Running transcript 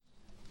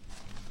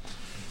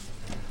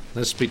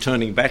Let's be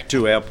turning back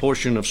to our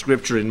portion of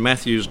Scripture in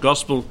Matthew's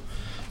Gospel,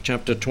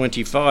 chapter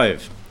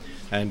 25.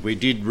 And we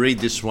did read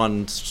this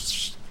one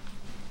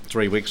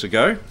 3 weeks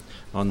ago,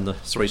 on the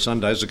 3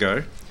 Sundays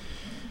ago.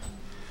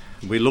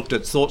 We looked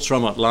at thoughts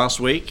from it last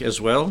week as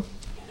well.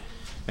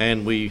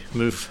 And we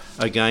move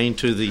again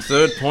to the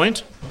third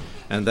point,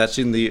 and that's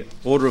in the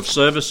order of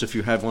service. If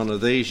you have one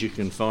of these, you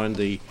can find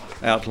the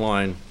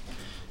outline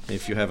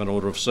if you have an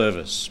order of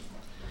service.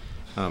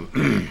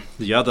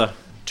 The other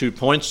 2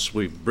 points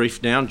we've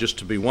briefed down just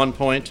to be 1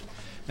 point,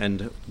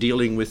 and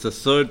dealing with the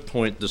third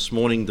point this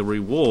morning, the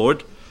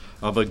reward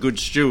of a good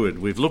steward.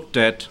 We've looked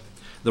at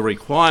the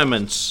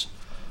requirements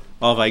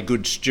of a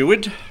good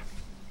steward.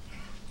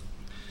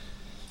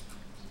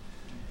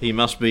 He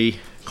must be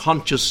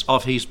conscious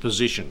of his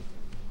position.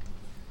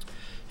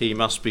 He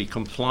must be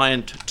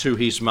compliant to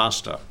his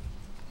master,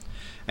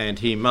 and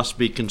he must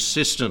be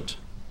consistent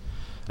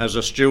as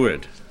a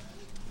steward.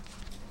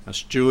 A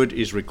steward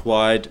is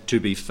required to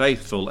be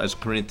faithful, as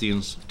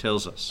Corinthians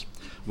tells us.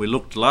 We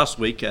looked last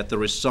week at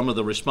some of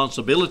the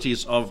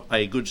responsibilities of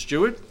a good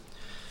steward.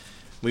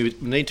 We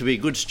need to be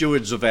good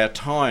stewards of our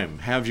time.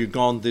 How have you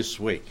gone this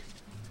week?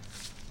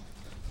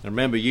 I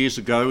remember years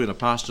ago in a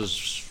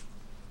pastor's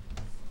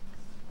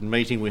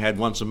meeting we had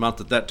once a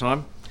month at that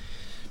time,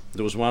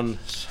 there was one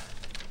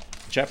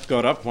pastor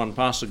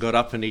got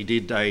up and he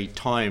did a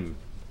time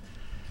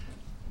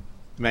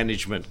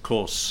management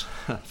course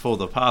for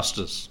the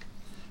pastors.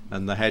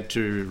 And they had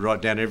to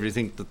write down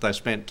everything that they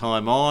spent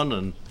time on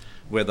and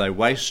where they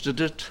wasted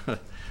it,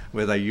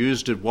 where they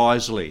used it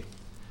wisely.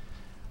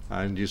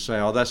 And you say,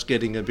 oh, that's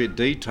getting a bit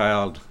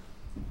detailed.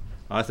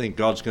 I think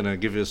God's going to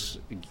give us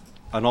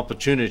an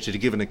opportunity to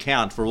give an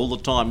account for all the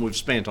time we've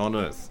spent on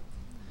earth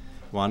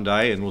one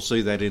day, and we'll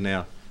see that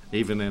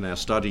even in our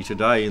study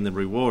today in the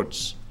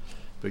rewards.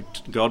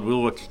 But God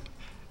will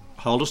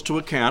hold us to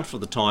account for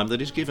the time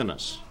that He's given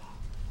us.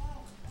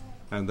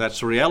 And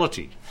that's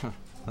reality.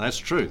 That's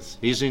truth.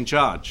 He's in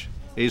charge.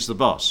 He's the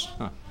boss.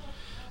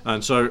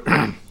 And so,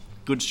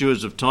 good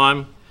stewards of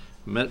time,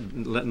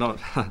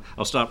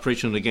 I'll start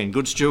preaching it again.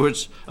 Good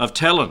stewards of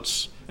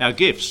talents, our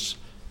gifts.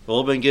 We've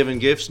all been given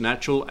gifts,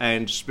 natural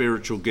and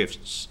spiritual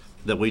gifts,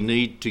 that we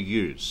need to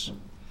use.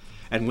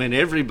 And when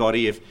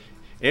if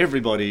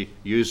everybody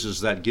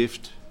uses that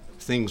gift,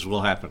 things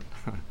will happen.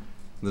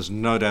 There's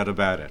no doubt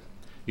about it.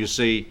 You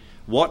see,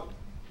 what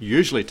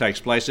usually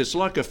takes place, it's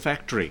like a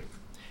factory.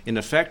 In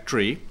a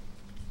factory,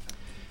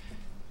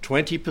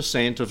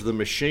 20% of the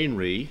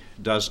machinery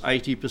does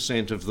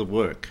 80% of the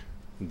work.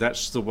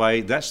 That's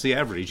the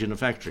average in a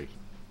factory.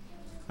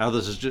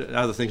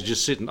 Other things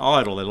just sit and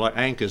idle, they're like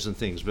anchors and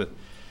things, but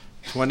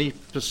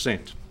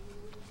 20%.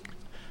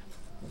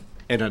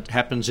 And it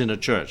happens in a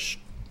church.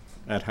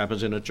 That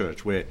happens in a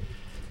church where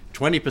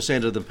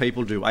 20% of the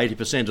people do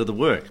 80% of the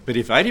work. But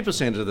if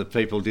 80% of the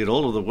people did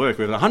all of the work,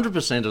 or if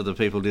 100% of the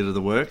people did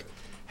the work,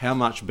 how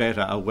much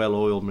better a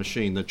well-oiled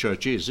machine the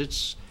church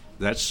is.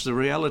 That's the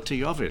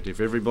reality of it.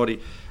 If everybody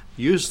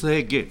used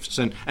their gifts,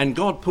 and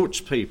God puts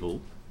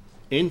people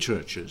in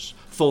churches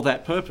for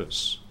that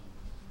purpose,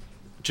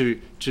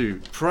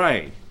 to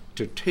pray,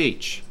 to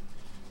teach,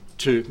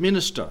 to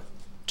minister,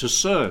 to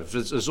serve.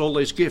 There's all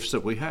these gifts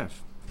that we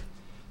have,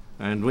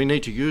 and we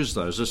need to use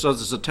those. So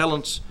there's the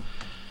talents,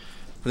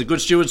 the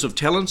good stewards of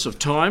talents, of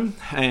time,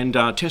 and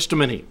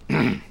testimony.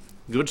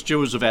 Good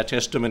stewards of our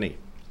testimony.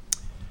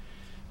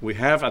 We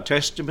have a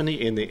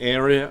testimony in the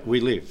area we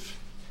live,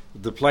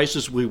 the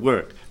places we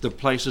work, the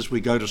places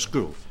we go to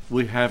school.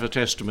 We have a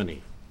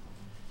testimony.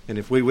 And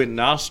if we went and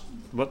asked,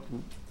 what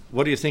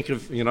do you think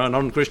of, a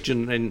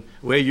non-Christian and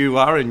where you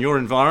are in your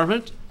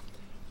environment?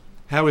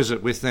 How is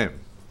it with them?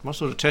 What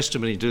sort of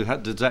testimony did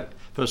that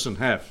person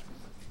have?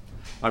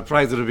 I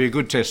pray that it'll be a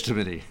good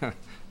testimony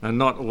and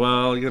not,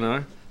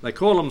 they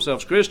call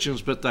themselves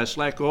Christians, but they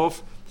slack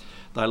off.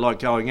 They like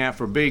going out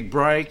for a big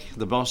break,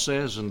 the boss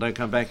says, and don't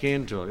come back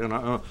in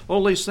till,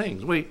 all these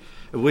things.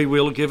 We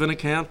will give an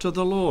account to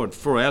the Lord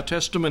for our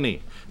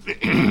testimony.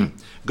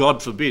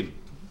 God forbid,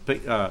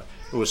 it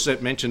was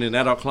mentioned in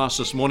adult class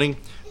this morning,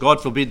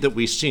 God forbid that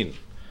we sin,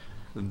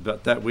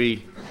 but that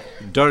we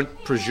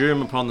don't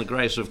presume upon the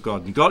grace of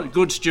God.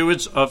 Good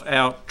stewards of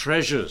our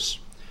treasures.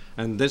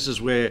 And this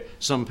is where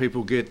some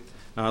people get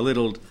a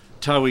little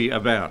toey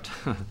about.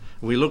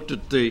 We looked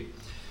at the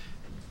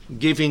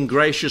giving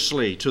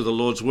graciously to the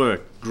Lord's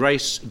work,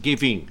 grace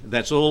giving.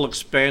 That's all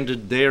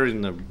expanded there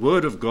in the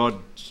Word of God.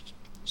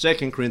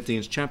 2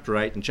 Corinthians chapter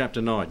 8 and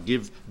chapter 9.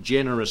 Give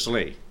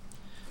generously.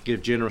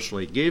 Give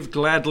generously. Give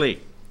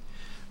gladly.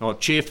 Or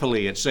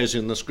cheerfully, it says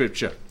in the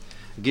Scripture.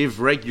 Give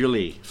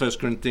regularly. 1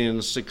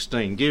 Corinthians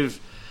 16. Give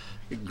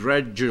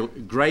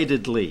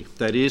gradedly.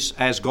 That is,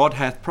 as God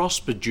hath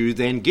prospered you,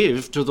 then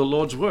give to the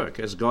Lord's work,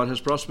 as God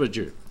has prospered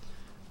you.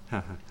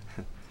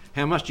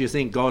 How much do you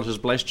think God has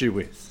blessed you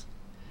with?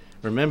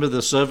 Remember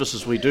the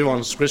services we do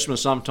on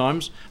Christmas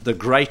sometimes? The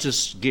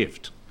greatest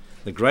gift.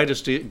 The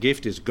greatest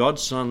gift is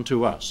God's Son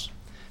to us.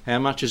 How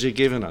much has He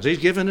given us? He's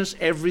given us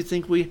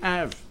everything we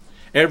have,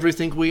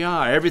 everything we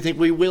are, everything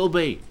we will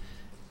be.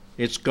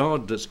 It's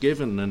God that's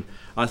given, and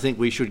I think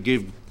we should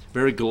give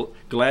very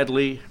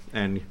gladly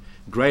and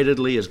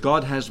gratedly as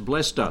God has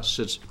blessed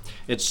us.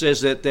 It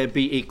says that there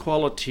be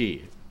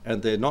equality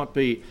and there not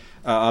be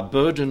a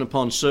burden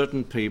upon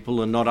certain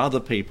people and not other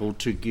people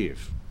to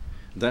give.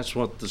 That's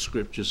what the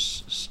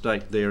scriptures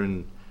state there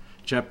in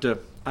chapter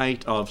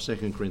 8 of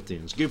 2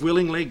 Corinthians. Give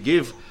willingly,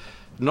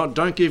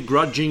 don't give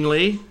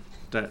grudgingly,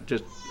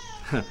 just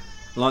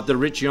like the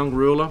rich young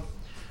ruler.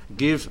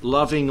 Give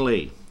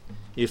lovingly.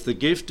 If the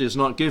gift is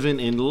not given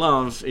in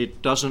love,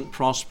 it doesn't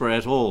prosper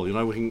at all.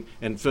 And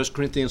 1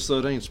 Corinthians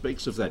 13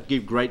 speaks of that.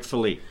 Give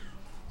gratefully.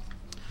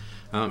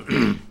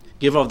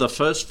 Give of the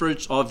first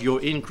fruits of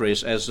your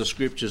increase, as the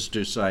scriptures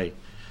do say.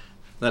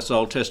 That's the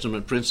Old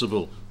Testament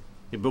principle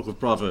in the book of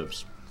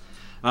Proverbs.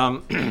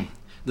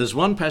 There's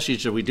one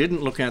passage that we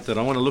didn't look at that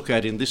I want to look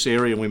at in this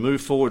area, and we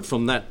move forward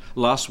from that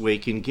last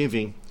week in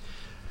giving.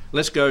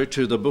 Let's go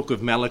to the book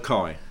of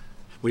Malachi.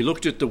 We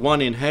looked at the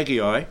one in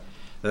Haggai.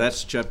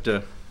 That's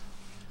chapter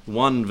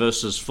 1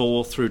 verses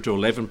 4 through to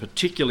 11,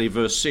 particularly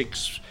verse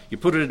 6. You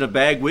put it in a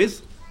bag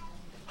with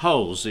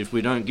holes if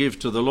we don't give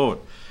to the Lord.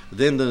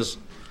 Then there's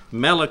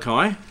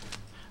Malachi,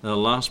 the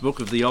last book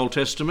of the Old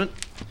Testament,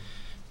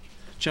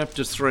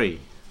 chapter 3.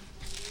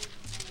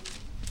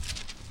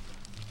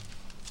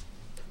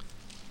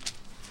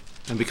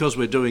 And because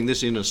we're doing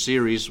this in a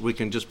series, we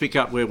can just pick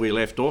up where we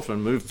left off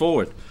and move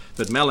forward.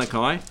 But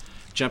Malachi,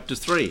 chapter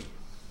 3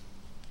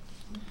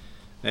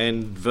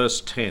 and verse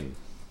 10.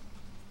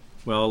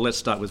 Well, let's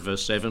start with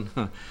verse 7.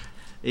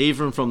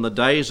 Even from the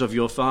days of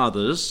your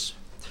fathers,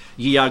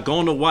 ye are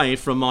gone away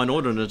from mine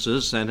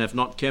ordinances and have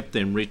not kept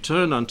them.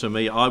 Return unto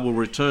me, I will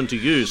return to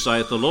you,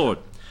 saith the Lord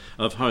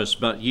of hosts.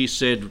 But ye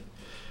said,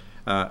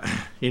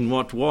 in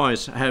what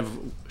wise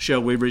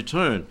shall we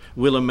return?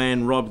 Will a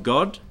man rob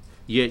God?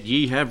 Yet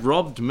ye have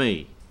robbed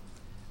me.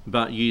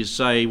 But ye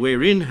say,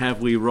 wherein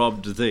have we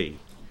robbed thee?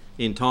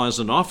 In tithes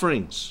and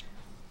offerings.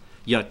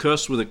 Ye are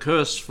cursed with a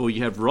curse, for ye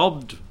have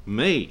robbed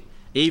me,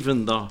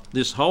 even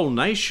this whole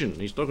nation.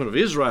 He's talking of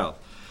Israel.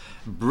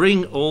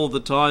 Bring all the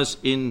tithes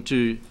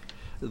into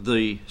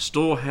the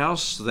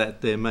storehouse,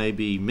 that there may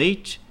be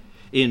meat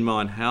in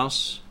mine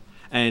house,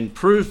 and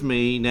prove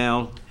me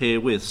now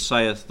herewith,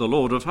 saith the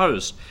Lord of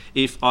hosts,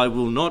 if I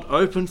will not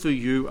open for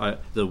you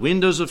the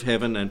windows of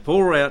heaven and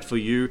pour out for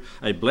you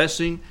a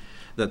blessing,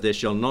 that there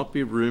shall not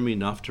be room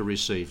enough to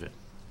receive it.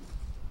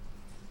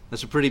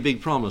 That's a pretty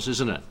big promise,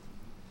 isn't it?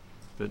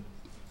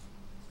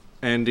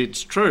 And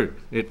it's true,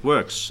 it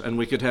works. And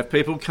we could have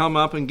people come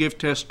up and give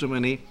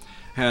testimony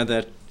how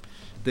that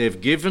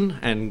they've given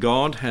and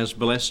God has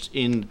blessed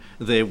in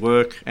their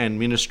work and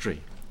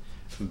ministry.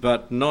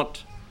 But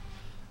not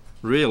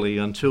really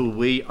until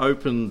we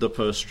open the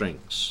purse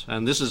strings.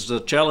 And this is the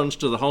challenge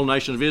to the whole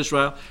nation of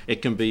Israel.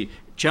 It can be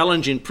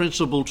challenge in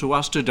principle to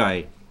us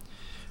today.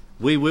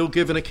 We will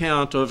give an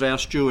account of our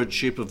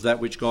stewardship of that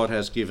which God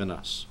has given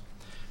us.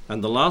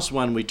 And the last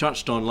one we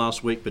touched on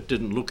last week but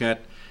didn't look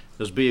at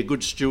is be a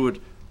good steward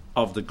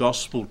of the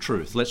gospel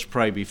truth. Let's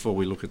pray before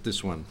we look at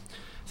this one.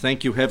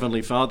 Thank you,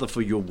 Heavenly Father,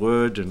 for your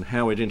word and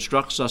how it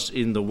instructs us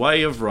in the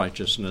way of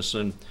righteousness.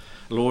 And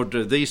Lord,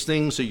 these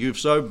things that you've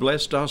so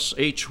blessed us,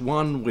 each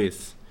one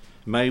with,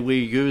 may we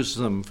use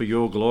them for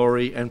your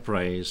glory and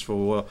praise.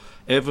 For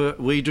whatever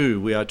we do,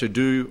 we are to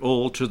do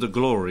all to the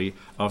glory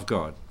of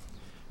God.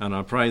 And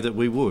I pray that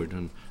we would.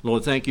 And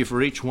Lord, thank you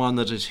for each one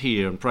that is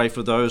here, and pray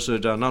for those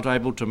that are not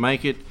able to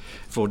make it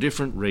for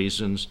different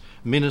reasons.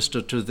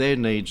 Minister to their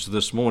needs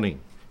this morning.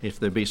 If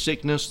there be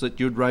sickness,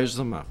 that you'd raise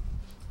them up.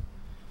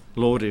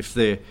 Lord, if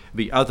there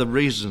be other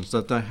reasons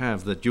that they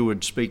have, that you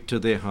would speak to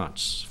their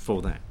hearts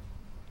for that.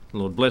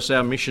 Lord, bless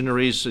our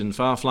missionaries in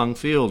far-flung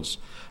fields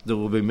that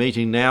will be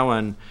meeting now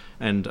and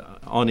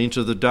on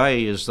into the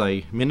day as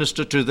they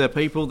minister to their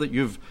people that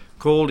you've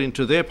called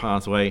into their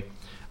pathway.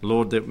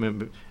 Lord, there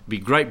may be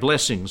great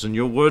blessings, and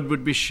your word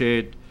would be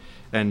shared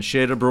and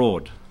shared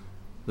abroad.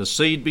 The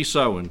seed be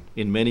sown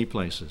in many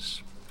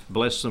places.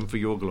 Bless them for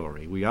your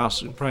glory. We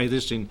ask and pray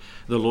this in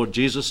the Lord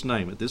Jesus'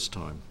 name at this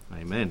time.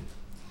 Amen.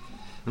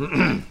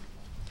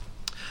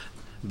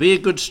 Be a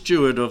good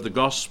steward of the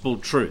gospel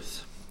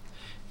truth.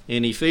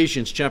 In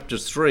Ephesians chapter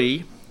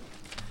 3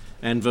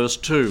 and verse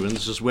 2, and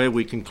this is where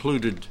we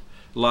concluded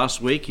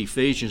last week,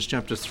 Ephesians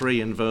chapter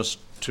 3 and verse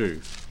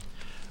 2.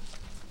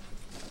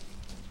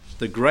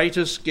 The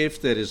greatest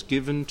gift that is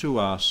given to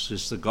us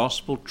is the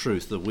gospel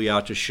truth that we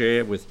are to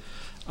share with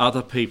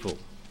other people.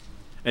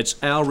 It's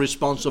our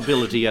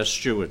responsibility as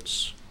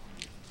stewards.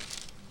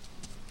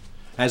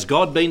 Has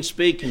God been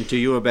speaking to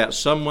you about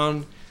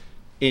someone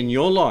in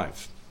your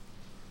life?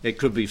 It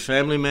could be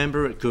family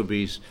member, it could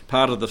be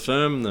part of the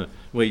firm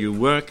where you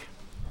work,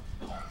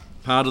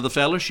 part of the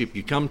fellowship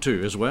you come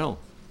to as well.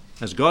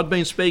 Has God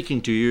been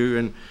speaking to you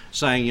and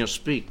saying, you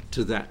speak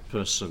to that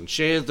person,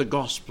 share the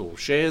gospel,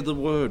 share the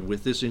word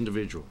with this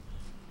individual?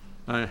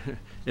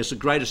 It's the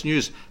greatest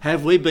news.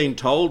 Have we been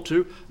told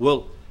to?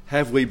 Well,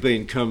 have we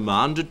been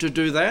commanded to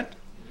do that?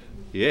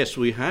 Yes,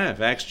 we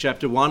have. Acts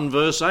chapter 1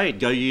 verse 8,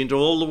 go ye into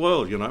all the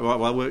world.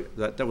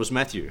 That was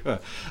Matthew.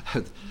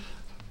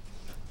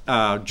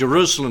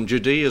 Jerusalem,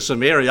 Judea,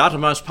 Samaria,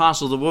 uttermost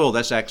parts of the world.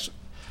 That's Acts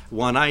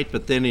 1:8,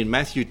 but then in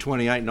Matthew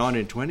 28:9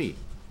 and 20.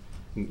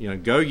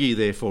 Go ye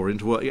therefore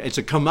into it's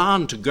a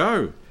command to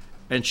go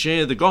and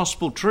share the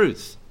gospel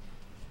truth.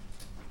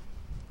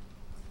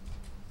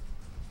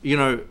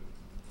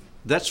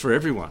 That's for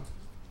everyone.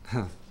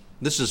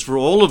 This is for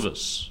all of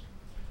us.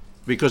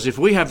 Because if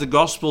we have the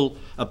gospel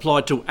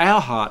applied to our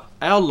heart,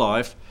 our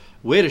life,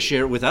 we're to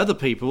share it with other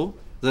people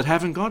that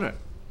haven't got it.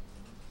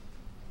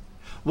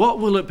 What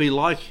will it be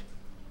like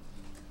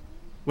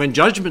when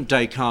Judgment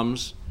Day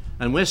comes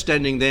and we're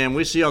standing there and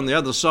we see on the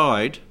other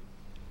side,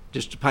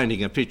 just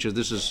painting a picture,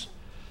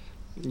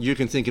 you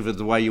can think of it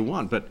the way you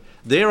want, but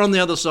there on the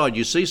other side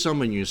you see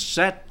someone you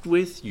sat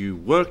with, you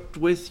worked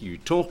with, you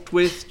talked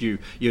with, you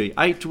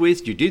ate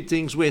with, you did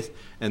things with,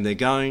 and they're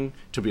going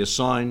to be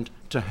assigned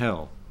to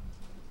hell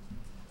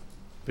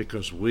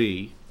because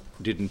we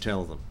didn't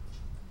tell them.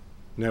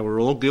 Now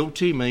we're all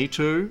guilty, me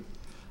too,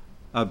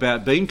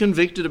 about being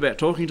convicted about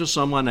talking to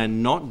someone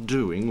and not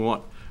doing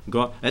what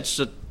God... That's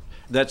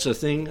a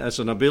thing, that's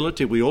an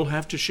ability we all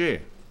have to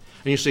share.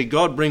 And you see,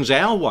 God brings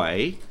our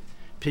way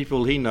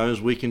people he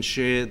knows we can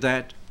share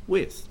that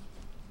with.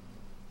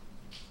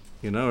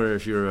 Or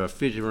if you're a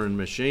fitter and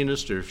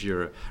machinist, or if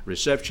you're a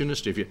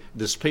receptionist,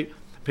 there's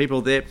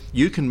people there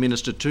you can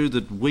minister to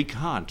that we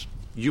can't,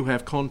 you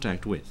have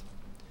contact with.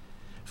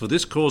 For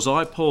this cause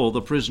I, Paul,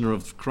 the prisoner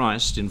of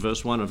Christ, in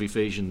verse 1 of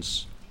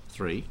Ephesians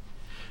 3,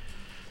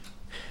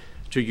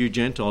 to you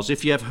Gentiles,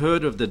 if you have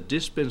heard of the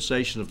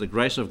dispensation of the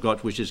grace of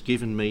God which is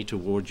given me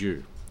toward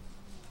you,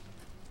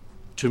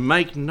 to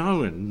make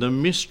known the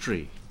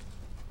mystery,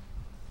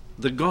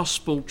 the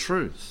gospel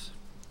truth,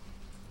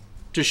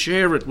 to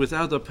share it with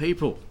other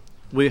people.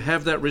 We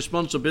have that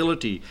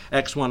responsibility.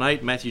 Acts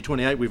 1:8, Matthew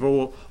 28, we've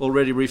all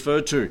already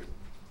referred to.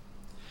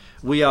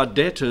 We are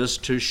debtors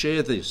to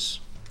share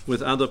this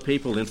with other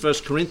people. In 1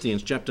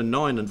 Corinthians chapter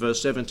 9 and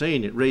verse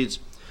 17, it reads,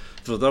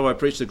 for though I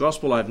preach the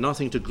gospel, I have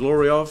nothing to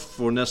glory of,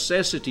 for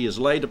necessity is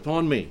laid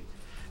upon me.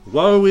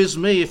 Woe is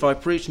me if I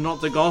preach not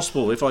the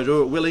gospel. If I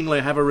do it willingly,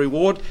 I have a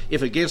reward.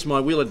 If against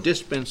my will a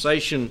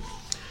dispensation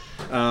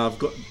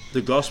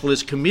the gospel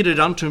is committed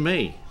unto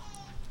me.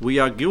 We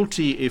are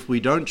guilty if we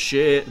don't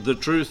share the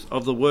truth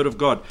of the word of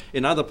God.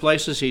 In other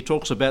places he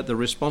talks about the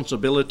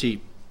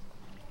responsibility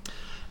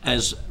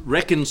as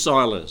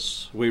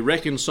reconcilers. We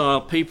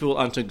reconcile people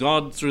unto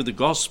God through the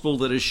gospel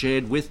that is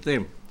shared with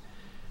them,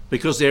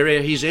 because they're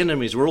his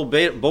enemies. We're all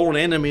born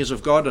enemies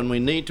of God, and we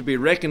need to be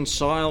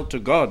reconciled to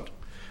God.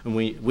 And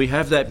we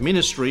have that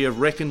ministry of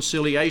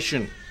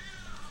reconciliation,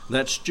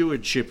 that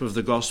stewardship of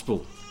the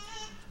gospel.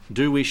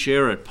 Do we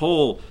share it?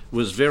 Paul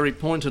was very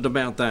pointed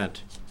about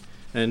that,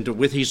 and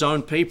with his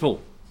own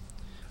people.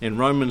 In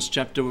Romans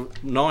chapter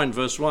 9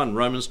 verse 1,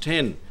 Romans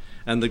 10,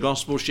 and the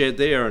gospel shared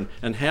there.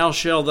 And how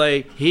shall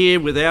they hear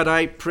without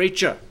a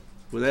preacher?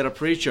 Without a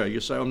preacher.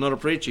 You say, I'm not a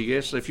preacher.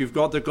 Yes, if you've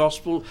got the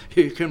gospel,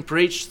 you can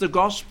preach the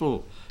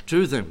gospel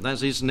to them.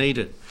 That is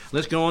needed.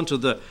 Let's go on to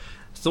the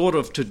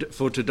thought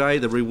for today,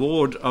 the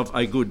reward of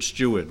a good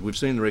steward. We've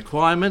seen the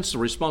requirements, the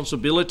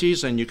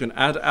responsibilities, and you can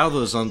add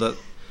others under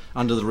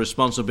the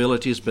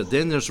responsibilities, but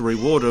then there's a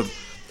reward of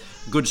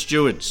good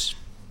stewards.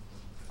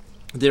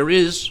 There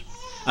is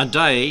a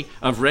day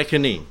of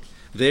reckoning.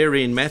 There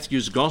in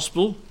Matthew's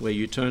Gospel, where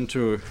you turn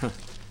to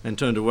and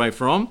turned away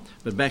from,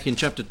 but back in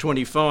chapter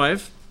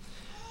 25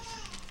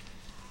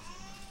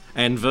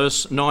 and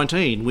verse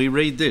 19, we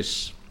read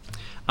this.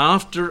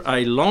 After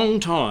a long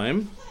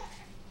time,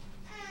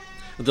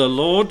 the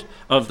Lord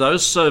of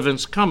those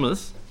servants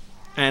cometh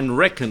and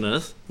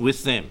reckoneth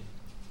with them.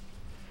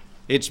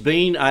 It's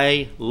been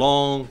a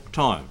long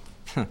time.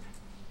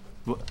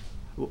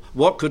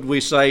 What could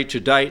we say to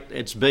date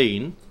it's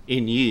been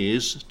in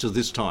years to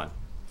this time?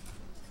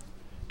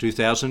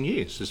 2,000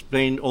 years. It's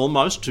been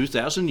almost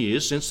 2,000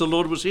 years since the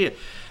Lord was here.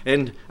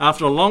 And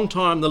after a long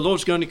time, the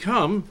Lord's going to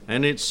come,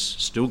 and it's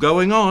still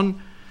going on.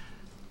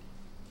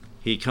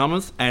 He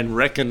cometh and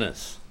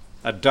reckoneth.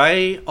 A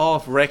day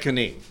of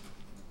reckoning.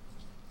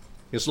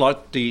 It's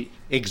like the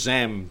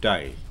exam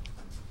day.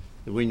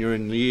 When you're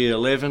in year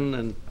 11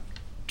 and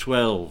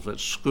 12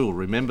 at school.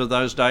 Remember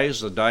those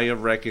days? The day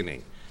of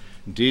reckoning.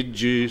 Did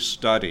you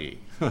study?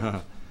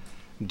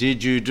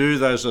 Did you do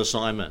those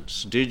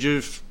assignments? Did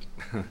you...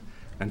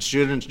 And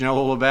students know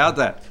all about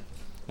that.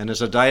 And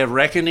it's a day of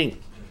reckoning.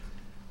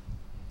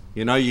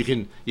 You know, you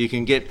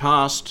can get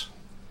past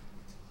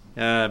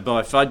by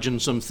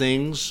fudging some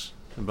things,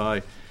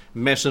 by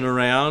messing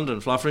around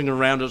and fluffing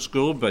around at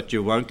school, but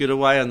you won't get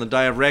away on the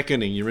day of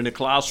reckoning. You're in a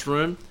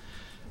classroom.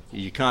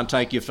 You can't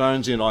take your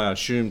phones in, I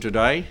assume,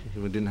 today.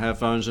 We didn't have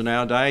phones in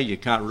our day. You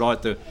can't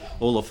write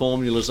all the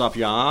formulas up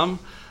your arm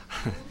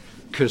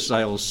because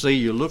they'll see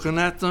you looking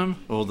at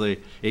them, or the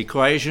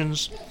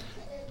equations.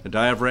 A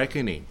day of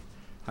reckoning.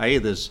 Hey,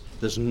 there's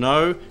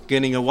no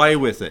getting away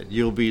with it.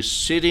 You'll be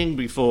sitting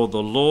before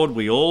the Lord.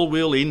 We all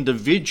will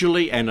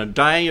individually, and a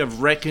day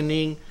of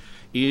reckoning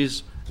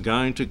is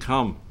going to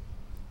come.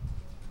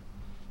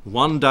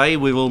 One day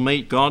we will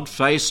meet God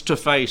face to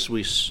face.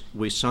 We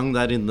sung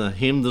that in the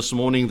hymn this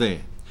morning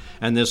there.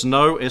 And there's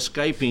no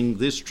escaping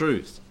this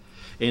truth.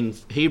 In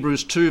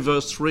Hebrews 2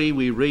 verse 3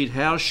 we read,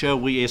 how shall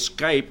we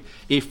escape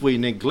if we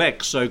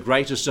neglect so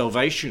great a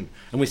salvation?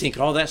 And we think,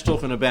 oh, that's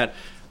talking about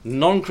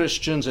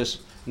non-Christians as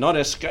not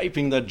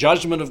escaping the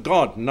judgment of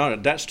God. No,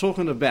 that's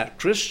talking about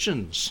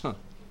Christians.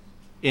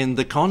 In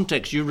the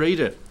context, you read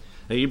it.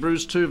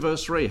 Hebrews 2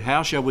 verse 3,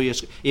 how shall we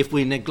escape if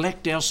we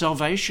neglect our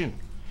salvation?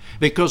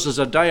 Because there's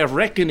a day of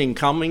reckoning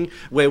coming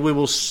where we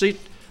will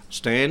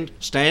stand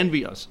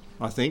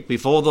I think,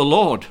 before the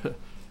Lord.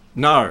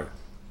 No.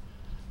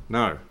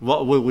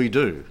 What will we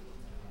do?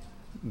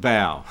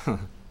 Bow.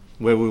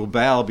 Where we will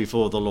bow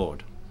before the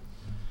Lord.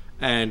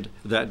 And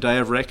that day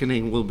of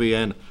reckoning will be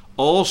an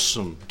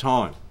awesome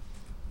time.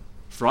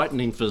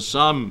 Frightening for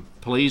some,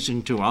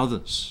 pleasing to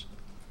others.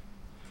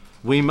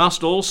 We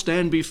must all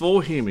stand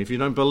before him. If you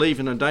don't believe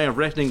in a day of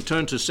reckoning,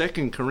 turn to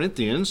 2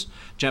 Corinthians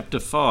chapter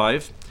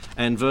 5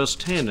 and verse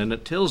 10. And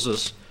it tells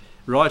us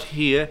right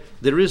here,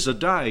 there is a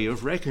day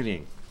of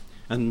reckoning.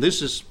 And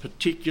this is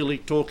particularly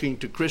talking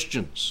to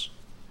Christians.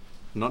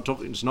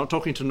 It's not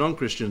talking to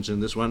non-Christians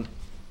in this one.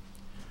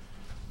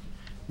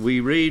 We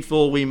read,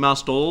 for we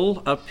must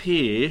all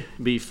appear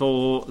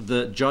before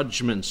the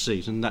judgment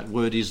seat. And that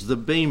word is the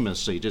bema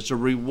seat. It's a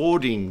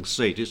rewarding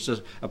seat. It's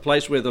a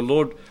place where the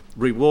Lord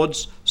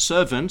rewards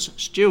servants,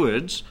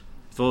 stewards,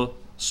 for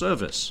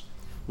service.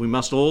 We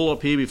must all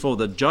appear before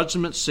the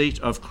judgment seat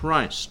of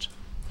Christ.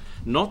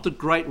 Not the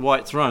great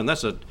white throne.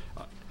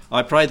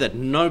 I pray that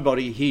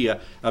nobody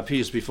here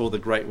appears before the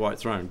great white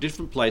throne.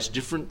 Different place,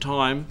 different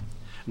time,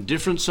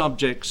 different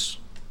subjects,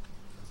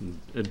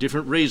 a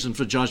different reason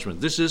for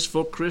judgment. This is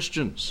for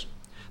Christians,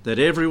 that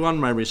everyone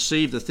may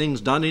receive the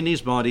things done in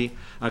his body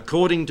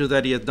according to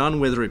that he hath done,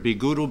 whether it be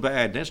good or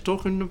bad. That's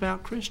talking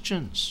about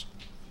Christians.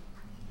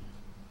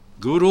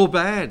 Good or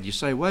bad. You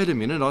say, wait a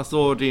minute, I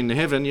thought in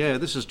heaven,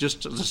 this is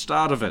just the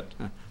start of it.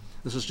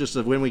 This is just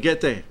when we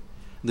get there.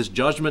 This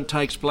judgment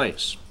takes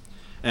place,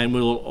 and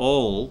we'll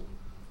all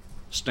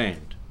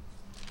stand.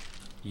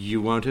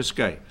 You won't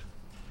escape.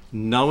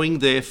 Knowing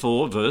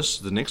therefore,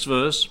 the next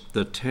verse,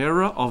 the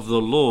terror of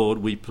the Lord,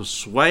 we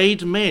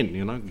persuade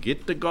men,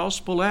 get the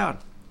gospel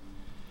out.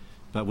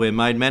 But we're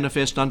made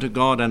manifest unto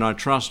God, and I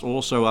trust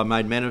also are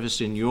made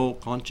manifest in your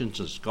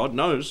consciences. God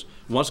knows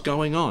what's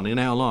going on in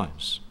our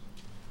lives.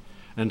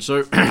 And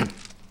so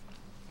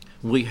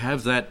we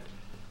have that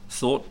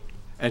thought,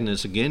 and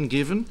it's again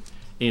given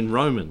in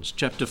Romans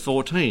chapter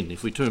 14.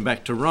 If we turn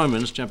back to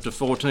Romans chapter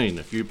 14,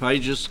 a few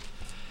pages,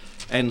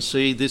 and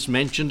see this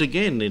mentioned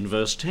again in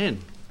verse 10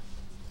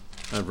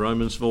 of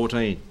Romans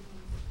 14.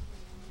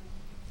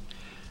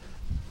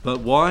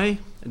 But why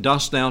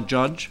dost thou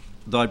judge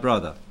thy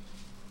brother?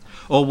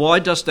 Or why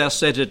dost thou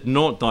set at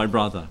naught thy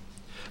brother?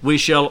 We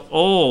shall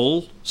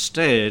all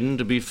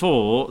stand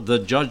before the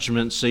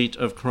judgment seat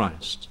of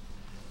Christ.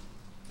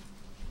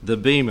 The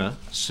bema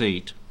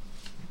seat,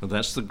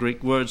 that's the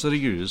Greek words that are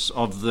used,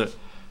 of the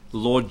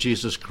Lord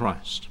Jesus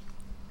Christ.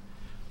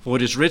 For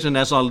it is written,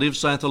 as I live,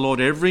 saith the Lord,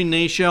 every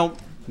knee shall,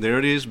 there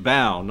it is,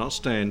 bow, not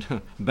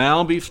stand,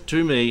 bow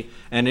to me,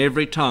 and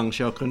every tongue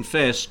shall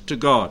confess to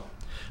God.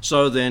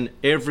 So then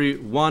every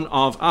one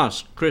of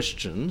us,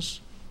 Christians,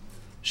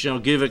 shall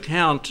give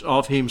account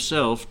of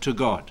himself to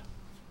God.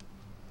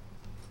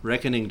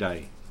 Reckoning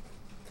day.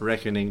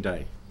 Reckoning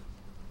day.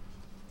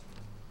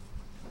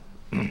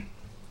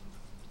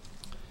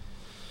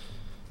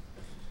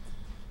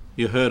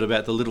 You heard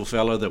about the little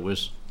fellow that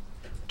was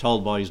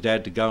told by his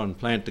dad to go and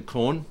plant the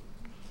corn?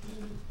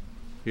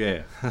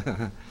 Yeah.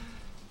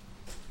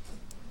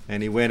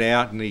 And he went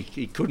out and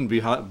he couldn't be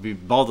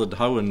bothered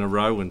hoeing the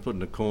row and putting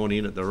the corn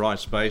in at the right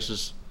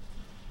spaces.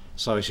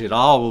 So he said,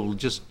 we'll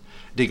just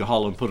dig a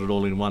hole and put it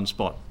all in one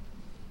spot.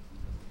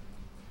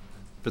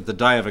 But the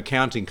day of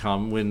accounting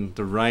come when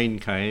the rain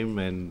came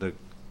and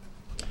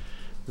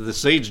the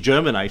seeds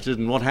germinated,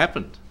 and what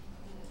happened?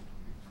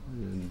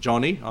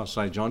 Johnny, I'll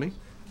say Johnny.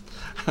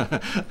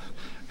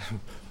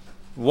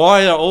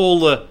 Why are all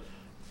the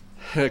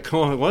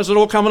corn, why is it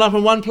all coming up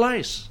in one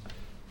place?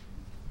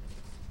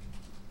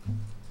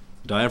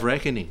 Day of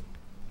reckoning.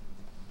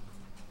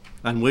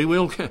 And we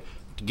will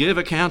give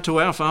account to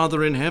our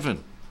Father in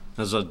heaven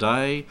as a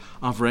day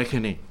of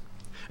reckoning.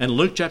 And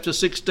Luke chapter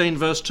 16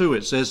 verse 2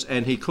 it says,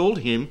 and he called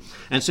him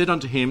and said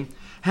unto him,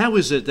 how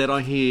is it that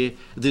I hear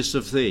this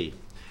of thee?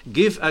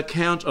 Give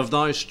account of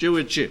thy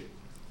stewardship,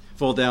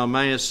 for thou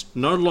mayest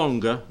no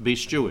longer be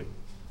steward.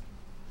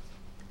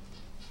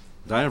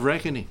 Day of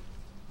reckoning.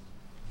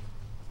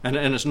 And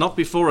it's not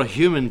before a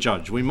human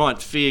judge. We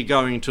might fear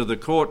going to the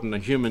court and a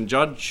human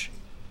judge.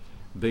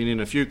 Been in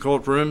a few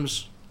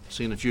courtrooms,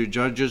 seen a few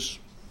judges.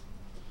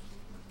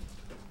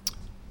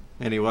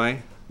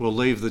 Anyway, we'll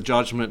leave the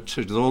judgment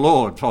to the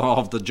Lord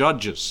of the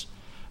judges.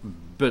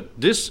 But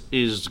this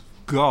is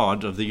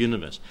God of the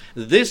universe.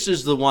 This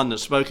is the one that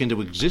spoke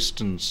into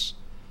existence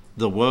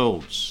the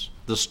worlds,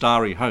 the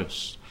starry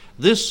hosts.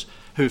 This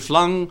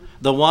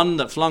the one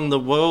that flung the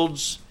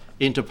worlds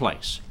into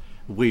place.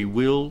 We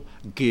will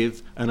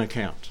give an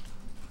account.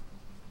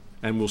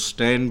 And we'll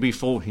stand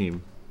before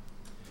him,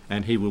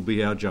 and he will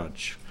be our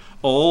judge.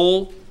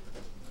 All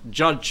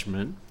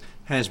judgment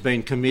has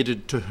been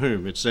committed to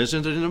whom? It says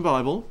it in the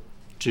Bible,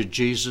 to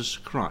Jesus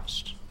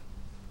Christ.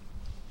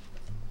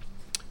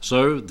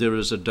 So there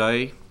is a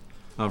day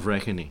of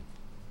reckoning.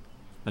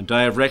 A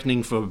day of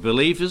reckoning for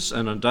believers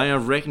and a day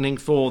of reckoning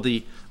for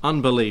the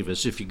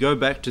unbelievers. If you go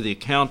back to the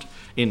account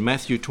in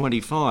Matthew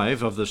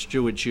 25 of the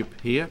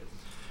stewardship here,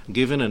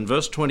 given in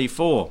verse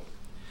 24,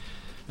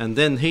 and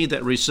then he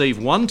that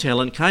received 1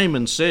 talent came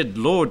and said,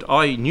 Lord,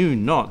 I knew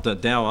not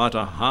that thou art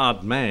a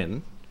hard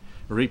man,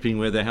 reaping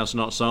where thou hast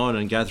not sown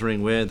and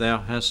gathering where thou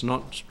hast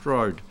not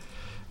strawed.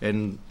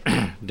 And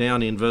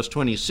down in verse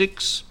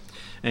 26,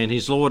 and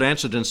his Lord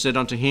answered and said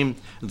unto him,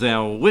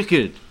 Thou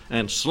wicked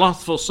and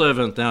slothful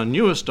servant, thou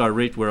knewest I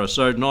reaped where I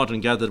sowed not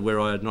and gathered where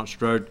I had not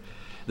strawed.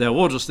 Thou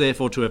oughtest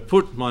therefore to have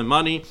put my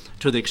money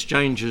to the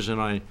exchanges,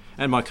 and I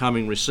at my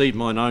coming received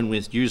mine own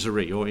with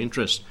usury or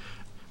interest.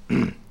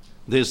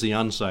 There's the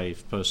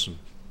unsaved person,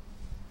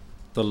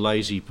 the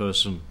lazy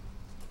person,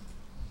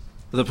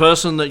 the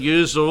person that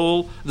used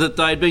all that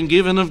they'd been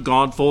given of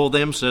God for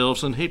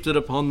themselves and heaped it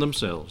upon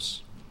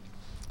themselves.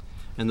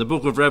 And the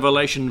book of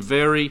Revelation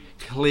very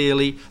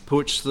clearly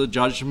puts the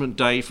judgment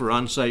day for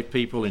unsaved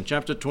people in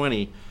chapter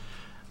 20,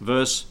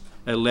 verse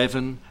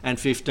 11 and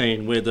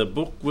 15, where the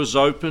book was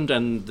opened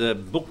and the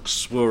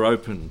books were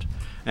opened,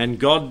 and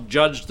God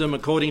judged them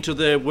according to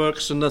their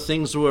works and the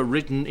things that were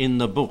written in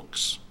the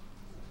books.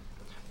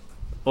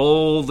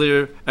 All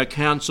their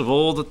accounts of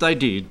all that they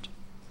did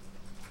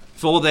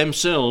for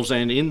themselves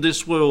and in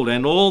this world,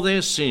 and all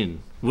their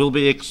sin will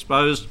be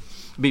exposed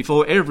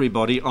before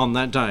everybody on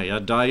that day,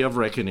 a day of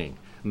reckoning.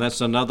 And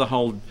that's another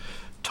whole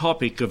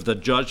topic of the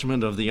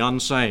judgment of the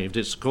unsaved.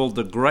 It's called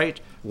the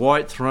Great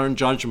White Throne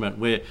Judgment,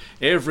 where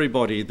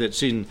everybody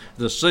that's in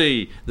the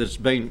sea, that's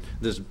been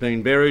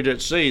buried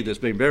at sea, that's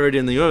been buried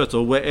in the earth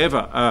or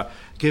wherever, are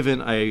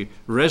given a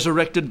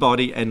resurrected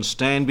body and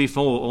stand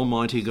before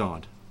Almighty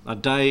God. A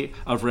day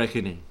of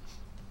reckoning.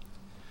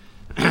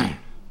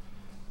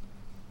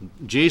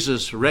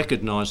 Jesus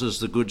recognises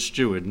the good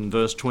steward in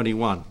verse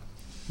 21.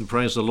 And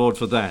praise the Lord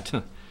for that.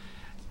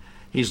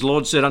 His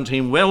Lord said unto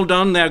him, Well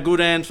done, thou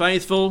good and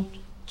faithful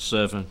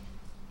servant.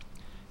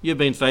 You've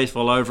been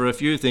faithful over a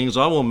few things.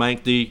 I will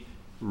make thee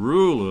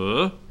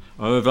ruler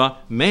over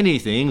many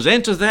things.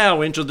 Enter thou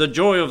into the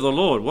joy of the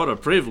Lord. What a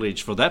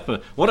privilege for that.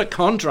 What a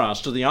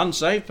contrast to the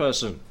unsaved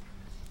person.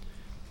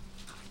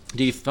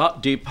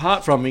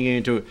 Depart from me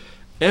into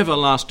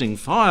everlasting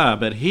fire,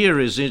 but here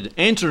is it,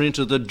 enter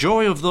into the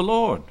joy of the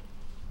Lord.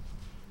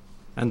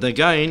 And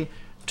again,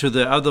 to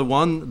the other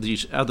one, the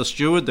other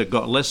steward that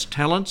got less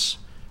talents,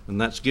 and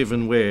that's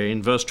given where?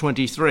 In verse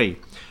 23.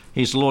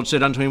 His Lord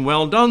said unto him,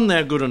 Well done,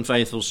 thou good and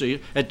faithful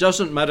servant. It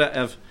doesn't matter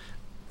of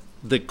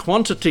the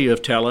quantity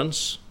of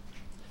talents,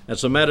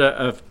 it's a matter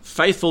of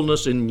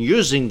faithfulness in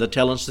using the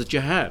talents that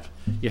you have.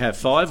 You have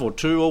 5 or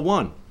 2 or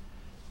 1.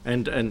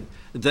 And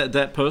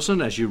that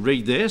person, as you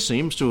read there,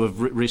 seems to have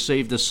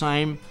received the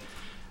same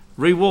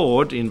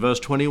reward in verse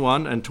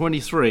 21 and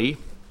 23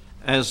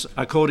 as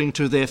according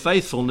to their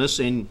faithfulness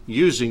in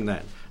using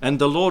that. And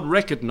the Lord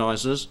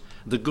recognises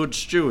the good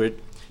steward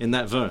in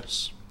that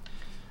verse.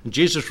 And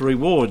Jesus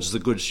rewards the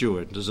good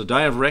steward. There's a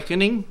day of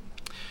reckoning,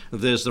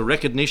 there's the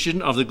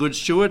recognition of the good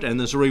steward, and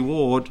there's a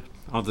reward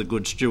of the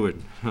good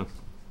steward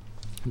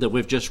that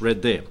we've just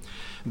read there.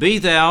 Be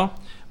thou,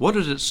 what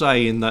does it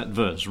say in that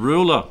verse?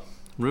 Ruler.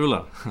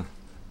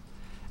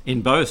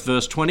 In both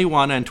verse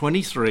 21 and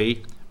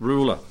 23,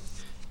 ruler.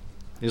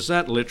 Is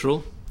that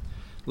literal?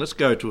 Let's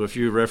go to a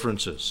few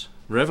references.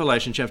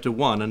 Revelation chapter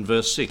 1 and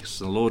verse 6.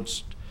 The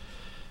Lord's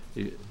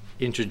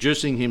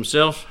introducing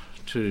himself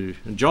to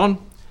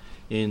John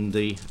in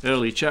the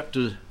early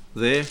chapter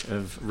there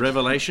of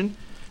Revelation,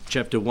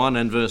 chapter 1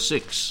 and verse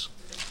 6.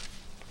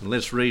 And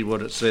let's read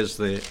what it says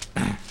there.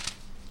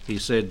 He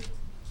said,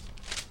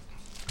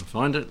 I'll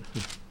find it.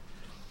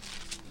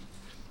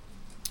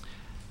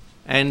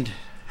 And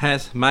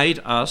hath made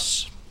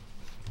us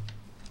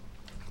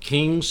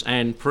kings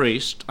and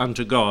priests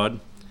unto God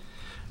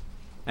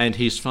and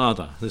his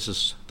Father. This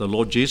is the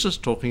Lord Jesus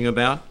talking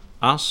about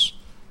us,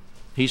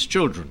 his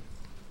children,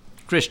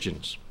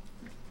 Christians.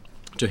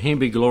 To him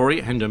be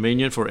glory and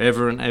dominion for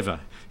ever and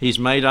ever. He's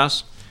made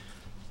us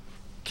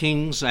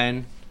kings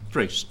and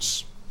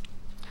priests,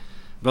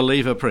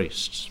 believer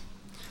priests,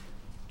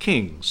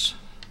 kings.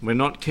 We're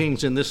not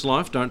kings in this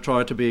life. Don't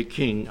try to be a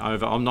king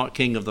over. I'm not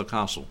king of the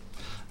castle.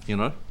 You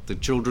know, the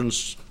children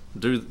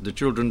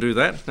do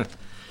that,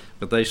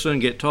 but they soon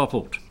get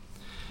toppled.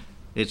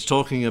 It's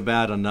talking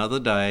about another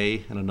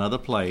day and another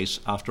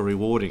place after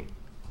rewarding.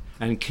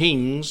 And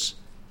kings,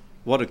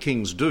 what do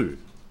kings do?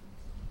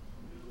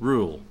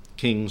 Rule.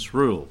 Kings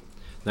rule.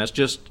 That's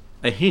just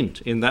a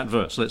hint in that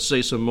verse. Let's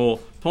see some more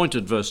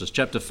pointed verses.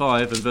 Chapter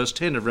 5 and verse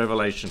 10 of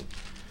Revelation,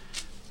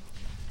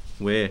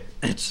 where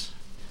it's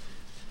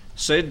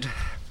said,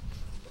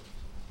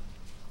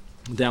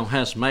 Thou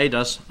hast made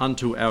us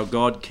unto our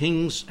God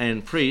kings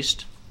and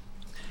priests,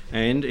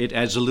 and it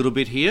adds a little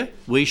bit here,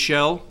 we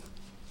shall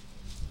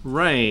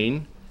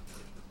reign,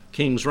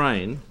 kings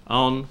reign,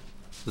 on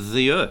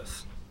the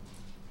earth.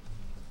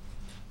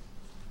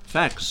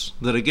 facts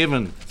that are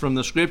given from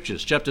the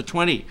Scriptures. Chapter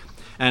 20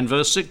 and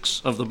verse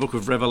 6 of the book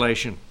of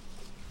Revelation.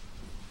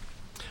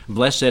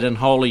 Blessed and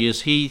holy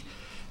is he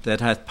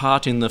that hath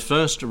part in the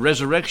first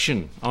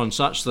resurrection. On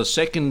such the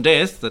second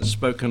death that's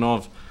spoken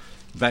of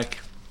back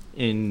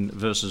in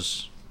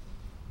verses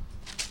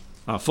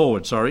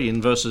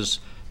in verses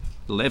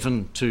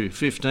 11 to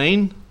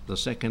 15, the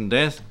second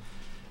death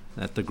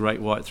at the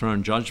great white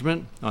throne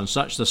judgment. On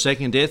such the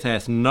second death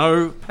hath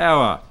no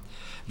power,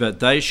 but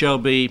they shall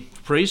be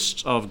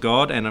priests of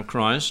God and of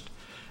Christ,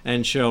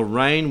 and shall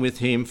reign with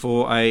him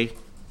for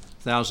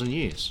 1,000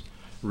 years,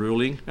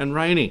 ruling and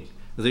reigning.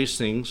 These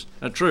things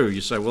are true. You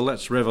say, well,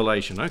 that's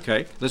Revelation.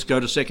 Okay, let's go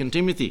to 2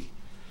 Timothy.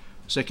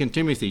 2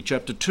 Timothy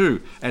chapter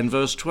 2 and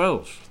verse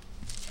 12.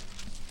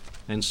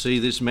 And see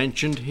this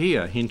mentioned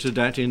here, hinted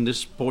at in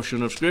this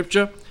portion of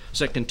Scripture.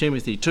 2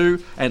 Timothy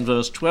 2 and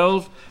verse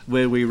 12,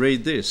 where we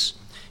read this.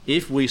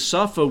 If we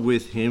suffer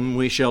with him,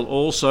 we shall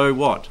also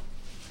what?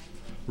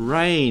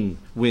 Reign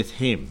with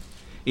him.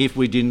 If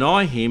we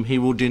deny him, he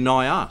will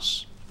deny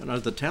us. You know,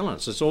 the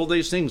talents. It's all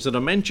these things that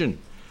are mentioned.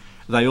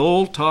 They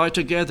all tie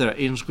together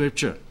in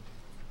Scripture.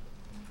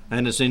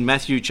 And it's in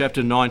Matthew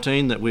chapter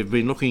 19 that we've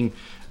been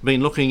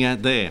looking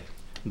at there,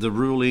 the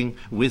ruling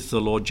with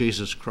the Lord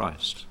Jesus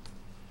Christ.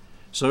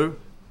 So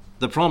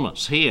the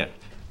promise here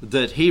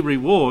that he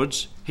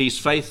rewards his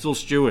faithful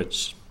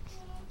stewards.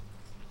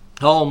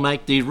 I'll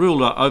make thee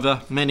ruler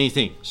over many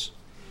things.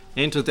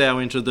 Enter thou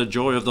into the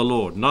joy of the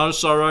Lord. No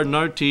sorrow,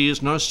 no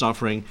tears, no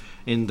suffering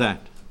in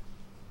that.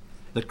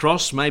 The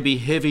cross may be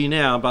heavy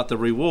now, but the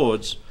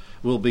rewards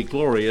will be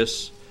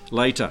glorious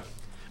later.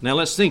 Now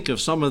let's think of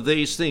some of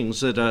these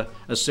things that are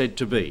said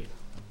to be.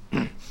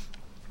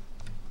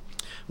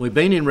 We've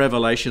been in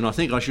Revelation. I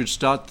think I should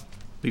start,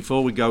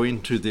 before we go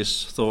into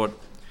this thought,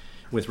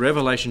 with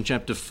Revelation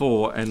chapter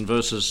 4 and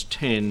verses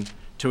 10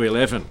 to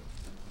 11.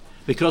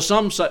 Because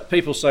some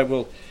people say,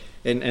 well,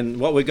 and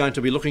what we're going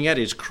to be looking at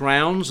is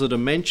crowns that are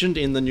mentioned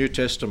in the New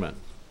Testament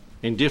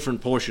in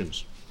different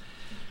portions.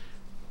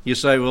 You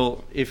say,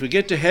 well, if we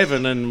get to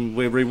heaven and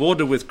we're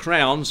rewarded with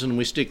crowns and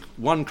we stick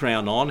one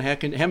crown on, how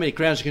many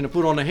crowns are you going to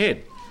put on a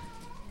head?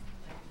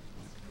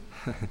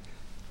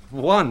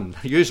 One.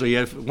 Usually you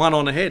have one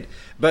on a head.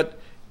 But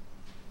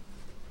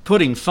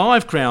putting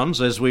 5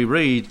 crowns, as we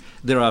read,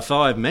 there are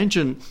 5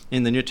 mentioned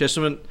in the New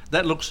Testament,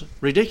 that looks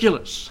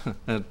ridiculous.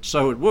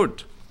 So it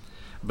would.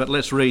 But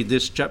let's read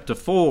this chapter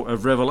 4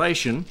 of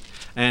Revelation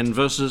and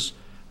verses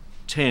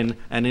 10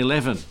 and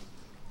 11.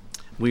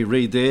 We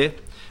read there,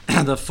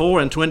 the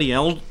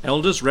 24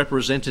 elders,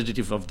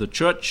 representative of the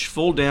church,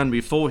 fall down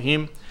before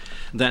him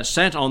that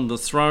sat on the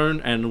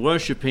throne and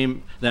worship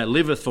him that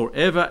liveth for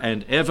ever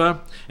and ever,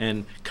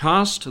 and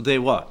cast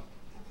their what?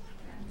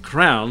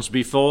 Crowns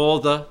before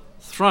the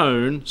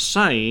throne,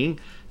 saying,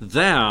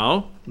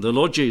 Thou, the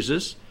Lord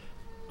Jesus,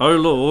 O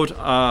Lord,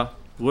 are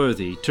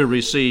worthy to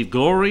receive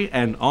glory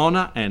and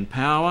honour and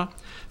power,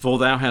 for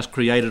thou hast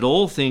created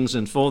all things,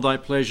 and for thy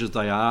pleasures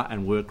they are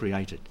and were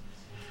created.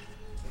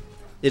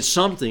 It's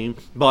something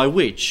by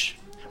which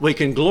we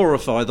can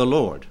glorify the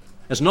Lord.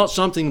 It's not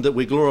something that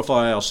we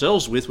glorify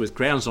ourselves with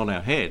crowns on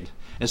our head.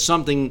 It's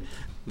something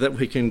that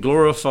we can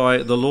glorify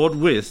the Lord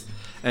with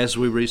as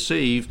we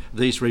receive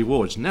these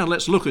rewards. Now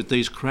let's look at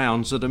these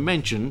crowns that are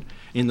mentioned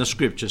in the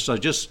Scripture. So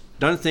just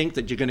don't think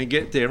that you're going to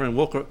get there and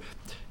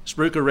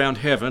spruik around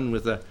heaven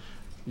with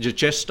your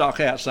chest stuck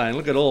out saying,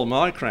 look at all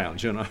my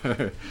crowns, you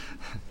know.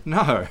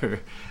 No,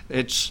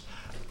 it's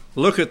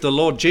look at the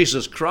Lord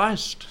Jesus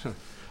Christ.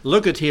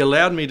 Look at he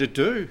allowed me to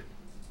do.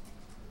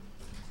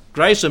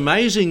 Grace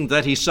amazing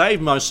that he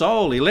saved my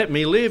soul. He let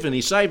me live and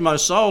he saved my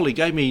soul. He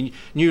gave me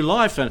new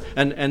life and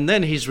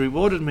then he's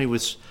rewarded me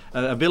with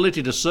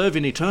ability to serve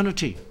in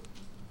eternity.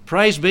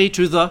 Praise be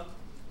to the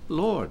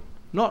Lord.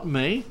 Not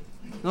me,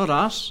 not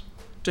us,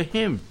 to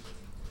him.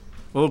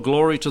 All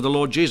glory to the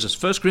Lord Jesus.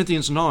 1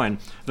 Corinthians 9,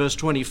 verse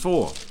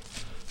 24.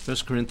 1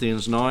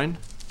 Corinthians 9,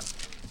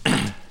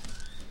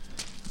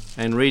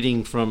 and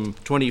reading from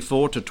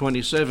 24 to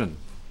 27.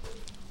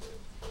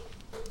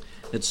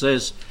 It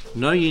says,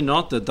 Know ye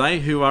not that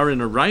they who are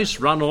in a race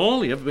run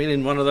all? You ever been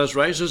in one of those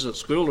races at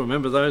school?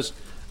 Remember those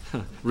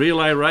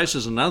relay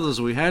races and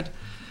others we had?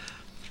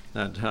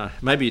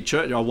 Maybe at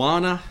church,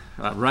 Awana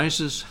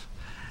races.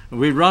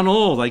 We run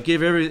all. They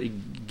give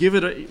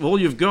it all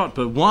you've got,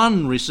 but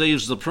one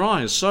receives the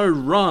prize. So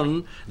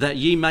run that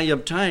ye may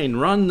obtain.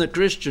 Run the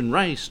Christian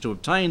race to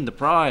obtain the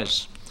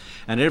prize.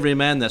 And every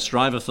man that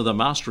striveth for the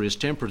mastery is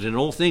temperate in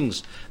all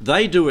things.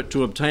 They do it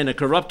to obtain a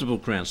corruptible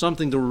crown,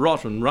 something to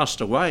rot and rust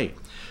away.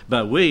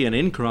 But we an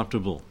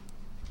incorruptible.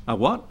 A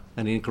what?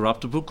 An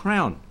incorruptible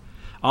crown.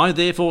 I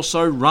therefore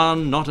so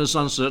run, not as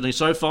uncertainly,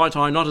 so fight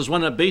I, not as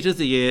one that beateth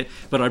the air,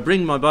 but I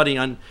bring my body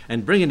and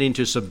bring it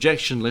into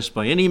subjection, lest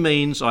by any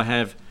means I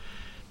have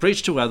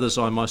preached to others,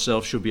 I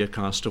myself should be a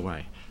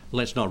castaway.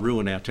 Let's not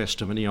ruin our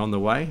testimony on the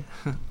way.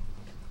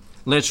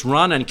 Let's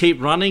run and keep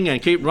running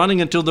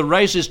until the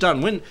race is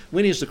done.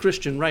 When is the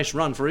Christian race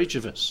run for each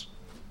of us?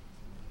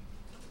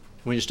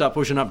 when you start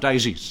pushing up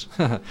daisies.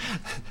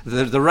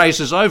 The race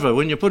is over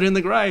when you're put in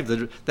the grave.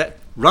 That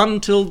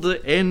run till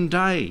the end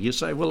day. You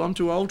say, well, I'm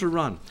too old to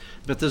run.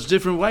 But there's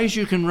different ways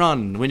you can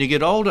run when you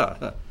get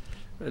older.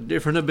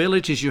 Different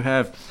abilities you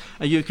have.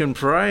 You can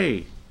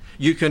pray.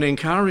 You can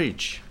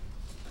encourage.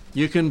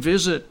 You can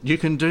visit. You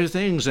can do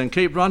things and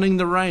keep running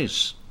the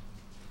race.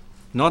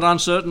 Not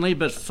uncertainly,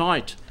 but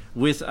fight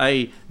with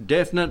a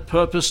definite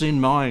purpose in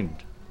mind.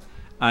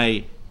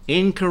 A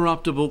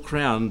incorruptible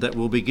crown that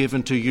will be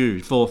given to you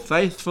for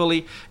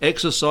faithfully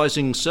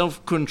exercising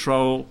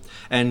self-control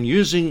and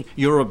using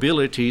your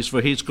abilities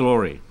for his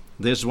glory.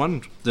 There's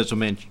one that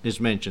is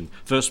mentioned.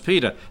 1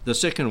 Peter, the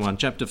second one,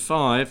 chapter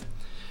 5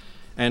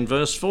 and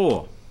verse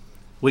 4.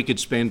 We could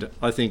spend,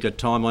 I think, a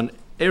time on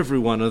every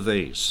one of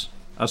these,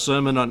 a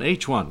sermon on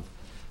each one,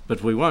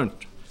 but we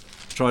won't.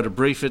 Try to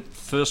brief it.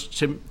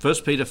 1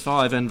 Peter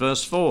 5 and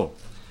verse 4.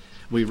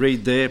 We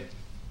read there,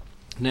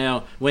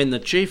 now, when the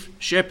chief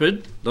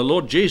shepherd, the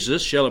Lord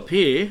Jesus, shall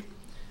appear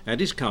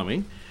at his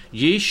coming,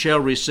 ye shall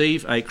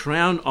receive a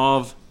crown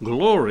of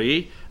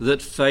glory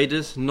that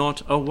fadeth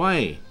not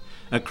away.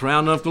 A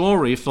crown of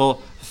glory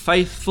for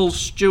faithful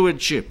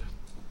stewardship,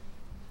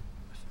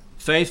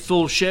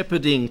 faithful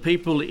shepherding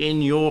people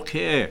in your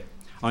care.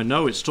 I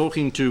know it's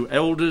talking to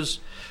elders,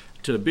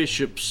 to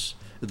bishops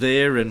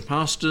there and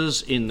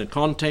pastors in the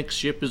context,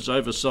 shepherds,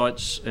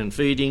 oversights and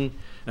feeding,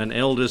 and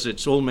elders,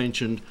 it's all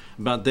mentioned,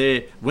 but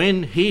there,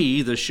 when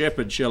he, the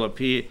shepherd, shall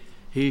appear,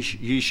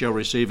 ye shall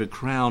receive a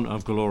crown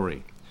of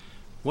glory.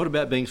 What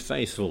about being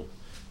faithful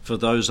for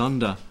those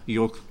under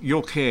your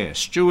care?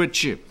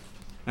 Stewardship,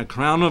 a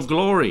crown of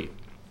glory.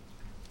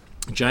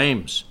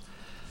 James.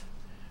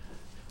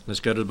 Let's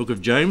go to the book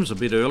of James a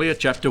bit earlier,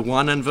 chapter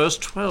 1 and verse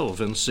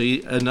 12, and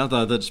see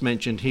another that's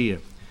mentioned here.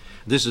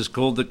 This is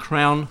called the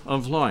crown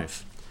of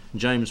life.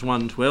 James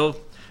 1:12.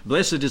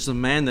 Blessed is the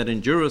man that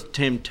endureth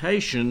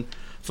temptation,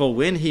 for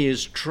when he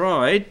is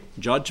tried,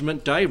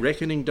 judgment day,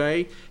 reckoning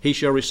day, he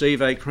shall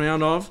receive a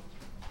crown of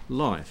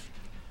life,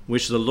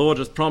 which the Lord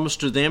hath promised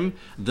to them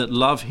that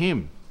love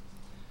him.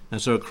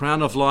 And so a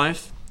crown of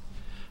life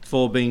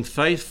for being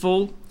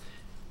faithful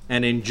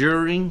and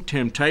enduring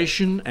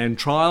temptation and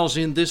trials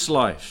in this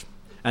life,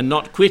 and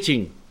not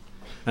quitting,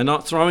 and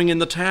not throwing in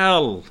the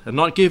towel, and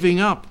not giving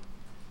up.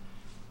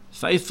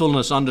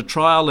 Faithfulness under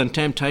trial and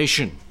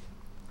temptation.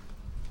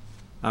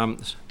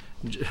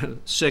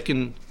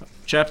 Second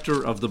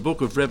chapter of the book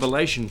of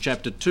Revelation,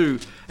 chapter 2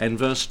 and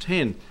verse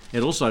 10.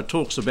 It also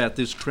talks about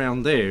this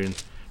crown there in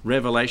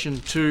Revelation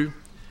 2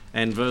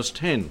 and verse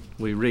 10.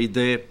 We read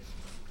there,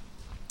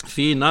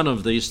 fear none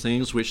of these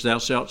things which thou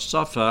shalt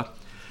suffer.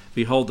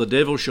 Behold, the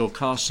devil shall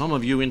cast some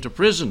of you into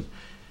prison,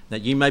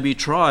 that ye may be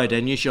tried,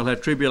 and ye shall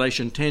have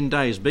tribulation 10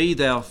 days. Be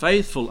thou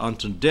faithful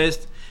unto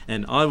death,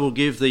 and I will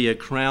give thee a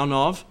crown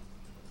of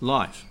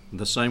life.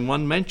 The same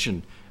one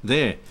mentioned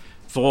there.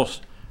 For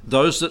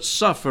those that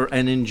suffer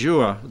and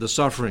endure the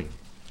suffering.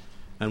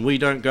 And we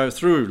don't go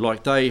through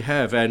like they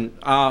have and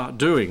are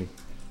doing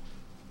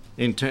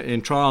in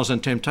trials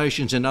and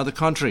temptations in other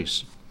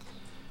countries.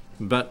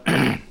 But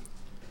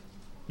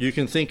you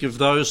can think of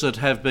those that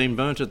have been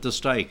burnt at the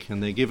stake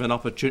and they're given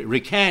opportunity.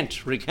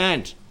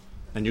 Recant,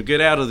 and you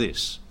get out of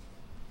this.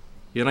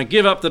 You don't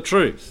give up the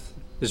truth,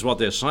 is what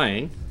they're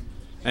saying,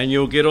 and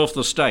you'll get off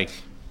the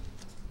stake.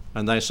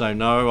 And they say,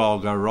 no, I'll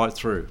go right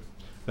through.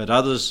 But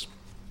others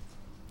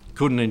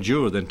couldn't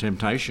endure the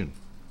temptation.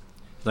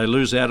 They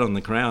lose out on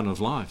the crown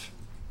of life.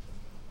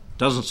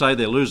 Doesn't say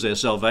they lose their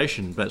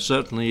salvation, but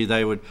certainly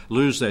they would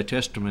lose their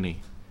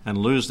testimony and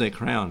lose their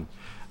crown.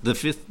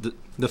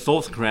 The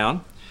fourth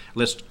crown,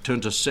 let's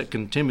turn to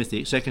 2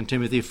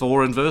 Timothy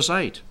 4 and verse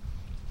 8.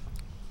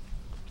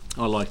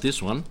 I like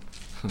this one.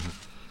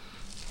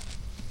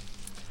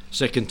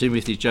 2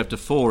 Timothy chapter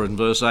 4 and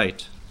verse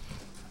 8.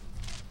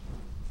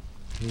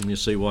 And you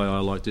see why I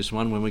like this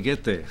one when we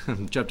get there.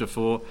 Chapter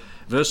 4,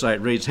 verse 8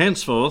 reads,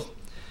 henceforth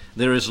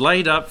there is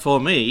laid up for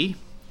me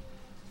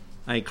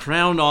a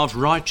crown of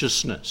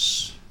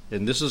righteousness.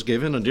 And this is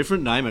given a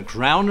different name, a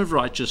crown of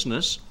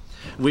righteousness,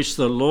 which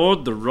the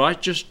Lord, the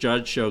righteous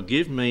judge, shall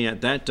give me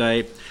at that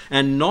day,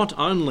 and not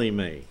only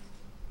me,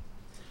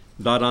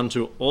 but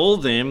unto all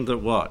them that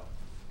what?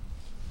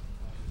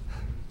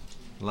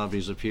 Love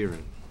his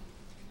appearing.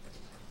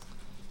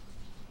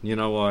 You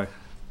know why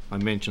I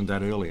mentioned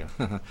that earlier.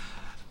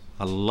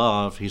 I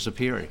love his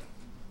appearing.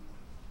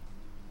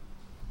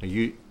 Are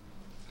you,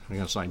 I'm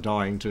going to say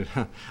dying to,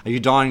 are you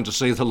dying to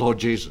see the Lord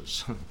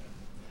Jesus?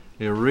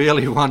 You're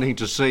really wanting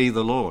to see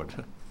the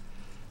Lord?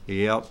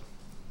 Yep.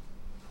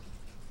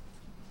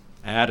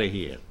 Out of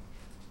here.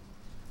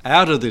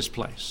 Out of this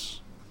place.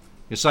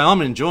 You say,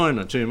 I'm enjoying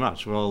it too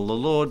much. Well, the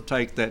Lord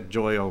take that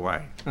joy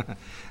away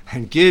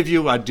and give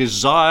you a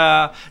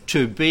desire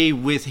to be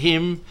with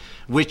him,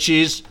 which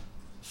is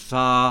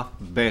far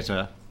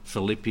better.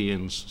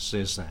 Philippians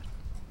says that.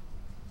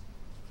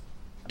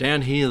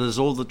 Down here there's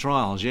all the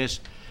trials, yes,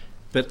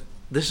 but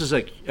this is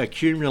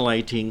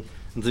accumulating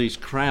these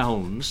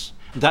crowns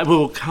that we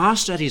will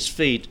cast at his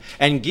feet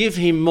and give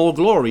him more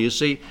glory. You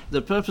see,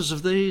 the purpose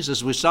of these,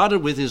 as we started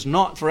with, is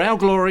not for our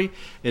glory,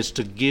 it's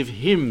to give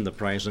him the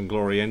praise and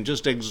glory and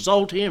just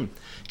exalt him.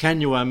 Can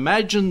you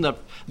imagine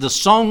the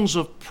songs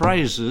of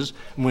praises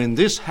when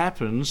this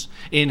happens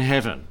in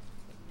heaven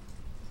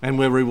and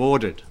we're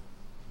rewarded?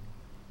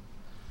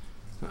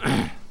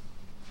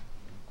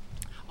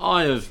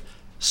 I have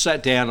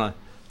sat down,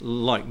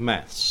 like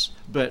maths,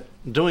 but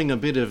doing a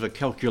bit of a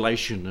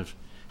calculation of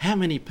how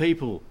many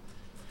people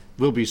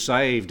will be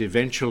saved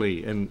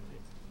eventually and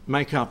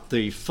make up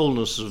the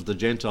fullness of the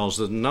Gentiles,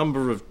 the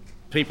number of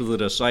people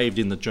that are saved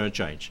in the church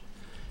age.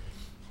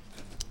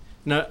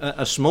 Now,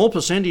 a small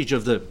percentage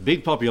of the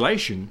big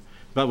population,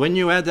 but when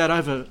you add that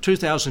over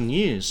 2,000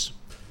 years,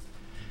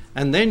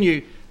 and then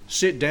you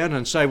sit down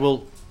and say,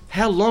 well,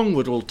 how long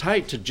would it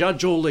take to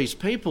judge all these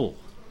people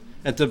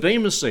at the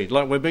Bema seat,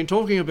 like we've been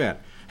talking about?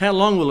 How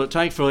long will it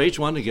take for each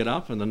one to get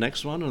up, and the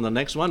next one, and the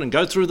next one, and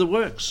go through the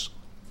works?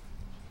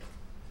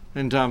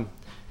 And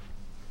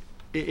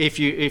if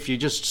you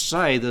just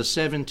say there's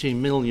 70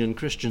 million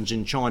Christians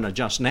in China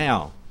just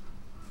now,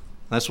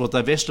 that's what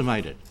they've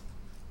estimated.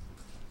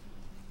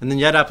 And then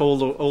you add up all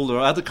the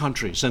other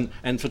countries,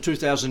 and for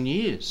 2,000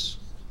 years,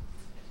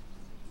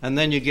 and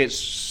then you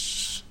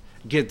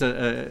get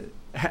the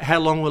how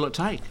long will it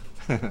take?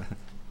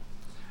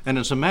 And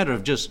it's a matter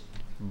of just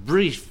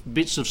brief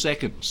bits of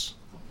seconds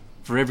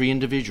for every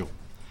individual.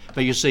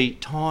 But you see,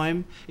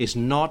 time is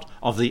not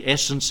of the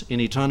essence in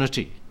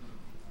eternity.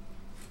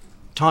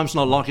 Time's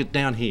not like it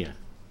down here.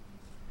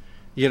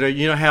 You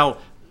know how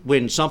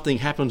when something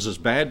happens as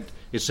bad,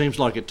 it seems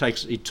like it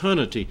takes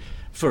eternity,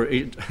 for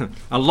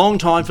a long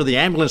time for the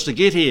ambulance to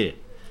get here.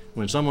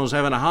 When someone was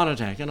having a heart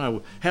attack,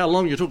 how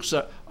long you took?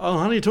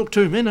 Only took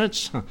 2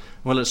 minutes.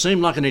 Well, it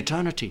seemed like an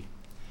eternity.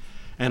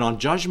 And on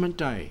Judgment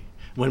Day,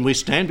 when we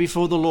stand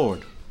before the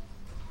Lord,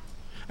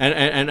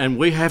 and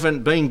we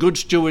haven't been good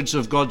stewards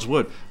of God's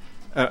word,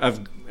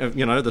 of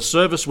the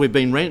service we've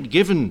been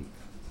given,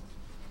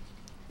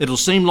 it'll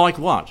seem like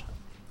what?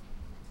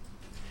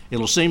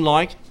 It'll seem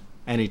like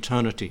an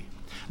eternity.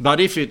 But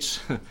if it's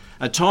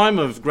a time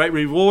of great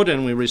reward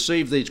and we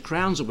receive these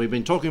crowns that we've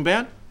been talking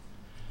about,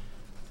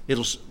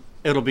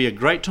 it'll be a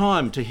great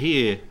time to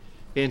hear,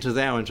 enter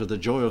thou into the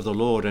joy of the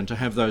Lord, and to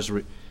have those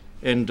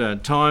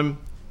time.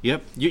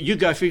 Yep, you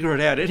go figure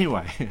it out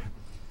anyway.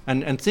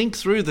 and think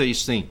through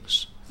these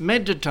things.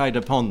 Meditate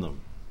upon them.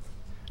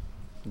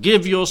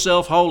 Give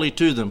yourself wholly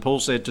to them, Paul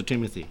said to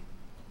Timothy.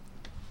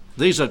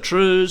 These are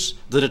truths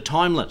that are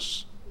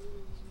timeless.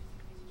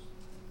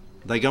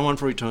 They go on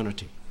for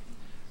eternity.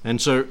 And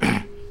so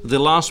the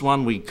last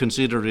one we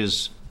consider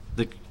is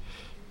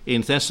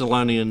in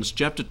Thessalonians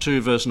chapter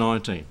 2, verse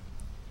 19.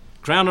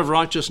 Crown of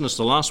righteousness,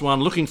 the last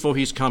one, looking for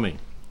his coming.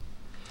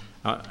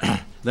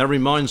 That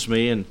reminds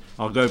me, and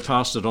I'll go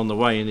past it on the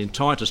way, and in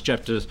Titus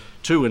chapter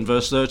 2 and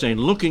verse 13,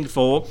 looking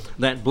for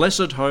that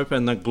blessed hope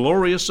and the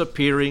glorious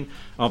appearing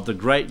of the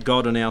great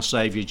God and our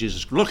Saviour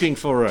Jesus. Looking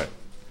for it.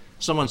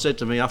 Someone said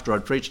to me after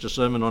I'd preached a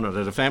sermon on it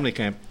at a family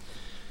camp,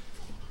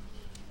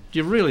 do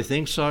you really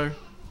think so?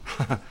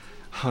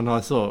 And I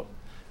thought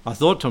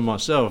to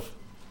myself,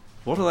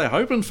 what are they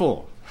hoping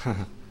for?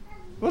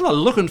 What are they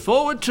looking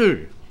forward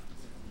to?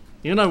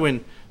 You know,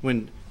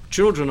 when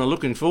children are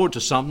looking forward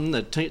to something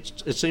that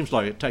it seems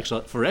like it takes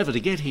forever to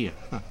get here,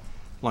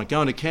 like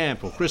going to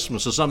camp or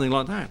Christmas or something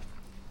like that.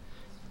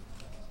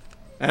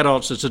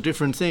 Adults, it's a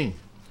different thing.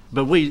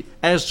 But we,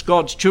 as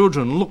God's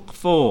children, look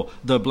for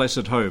the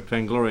blessed hope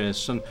and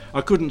glorious. And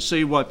I couldn't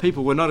see why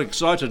people were not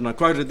excited, and I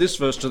quoted this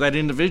verse to that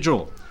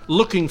individual,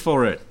 looking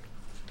for it,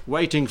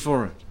 waiting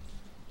for it.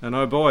 And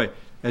oh boy,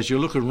 as you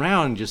look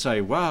around, you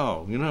say,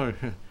 wow,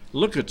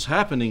 look, it's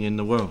happening in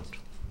the world.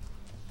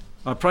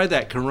 I pray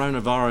that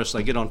coronavirus,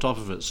 they get on top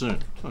of it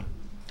soon.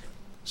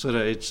 So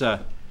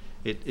that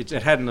it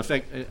had an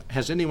effect.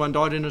 Has anyone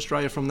died in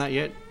Australia from that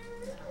yet?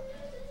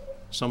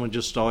 Someone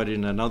just died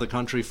in another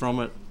country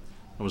from it.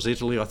 It was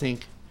Italy, I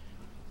think.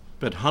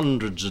 But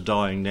hundreds are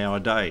dying now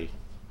a day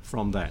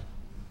from that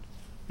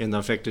in the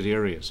affected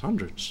areas.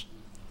 Hundreds.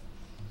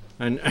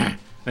 And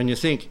you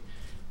think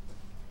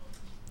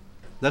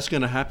that's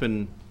going to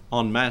happen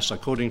en masse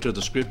according to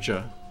the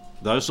scripture,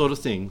 those sort of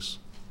things.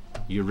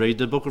 You read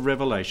the book of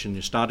Revelation,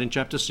 you start in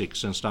chapter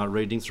 6 and start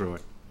reading through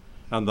it.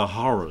 And the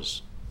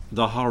horrors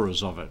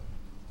of it.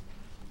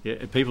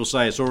 Yeah, people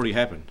say it's already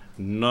happened.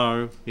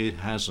 No, it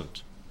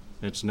hasn't.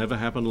 It's never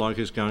happened like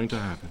it's going to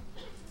happen.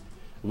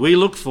 We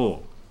look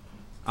for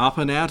up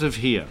and out of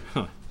here.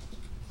 There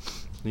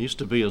used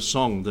to be a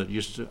song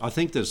that I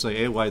think there's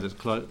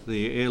the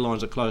the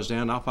airlines that closed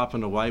down, up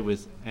and away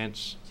with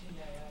ants.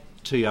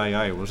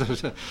 TAA was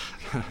it?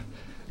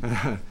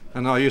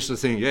 And I used to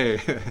think,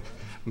 yeah,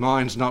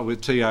 mine's not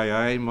with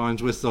TAA,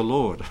 mine's with the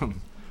Lord.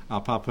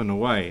 up and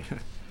away.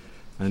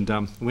 And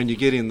when you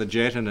get in the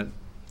jet and it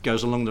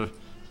goes along the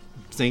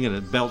thing and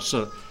it belts,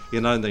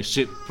 and they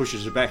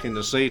pushes you back in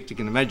the seat, you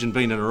can imagine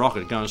being in a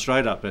rocket going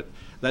straight up, but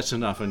that's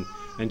enough, and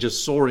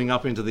just soaring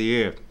up into the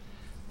air.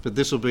 But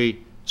this will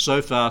be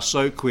so fast,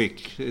 so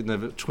quick, in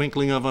the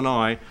twinkling of an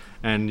eye,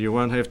 and you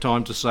won't have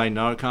time to say,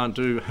 no, I can't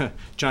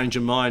change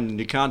your mind, and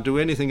you can't do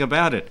anything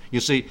about it. You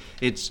see,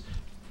 it's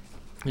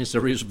the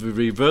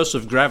reverse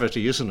of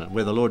gravity, isn't it,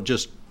 where the Lord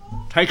just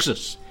takes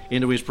us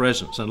into his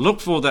presence. And look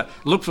for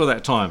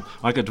that time.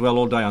 I could dwell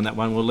all day on that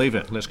one. We'll leave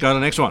it. Let's go to the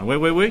next one. Where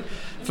were we?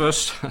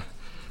 First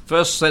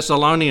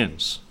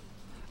Thessalonians.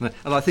 And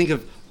I think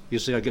of, you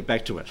see, I get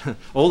back to it.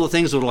 All the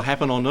things that will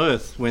happen on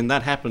earth when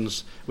that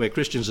happens, where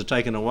Christians are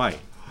taken away.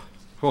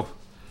 Oh,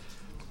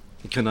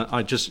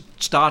 I just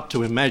start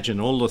to imagine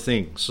all the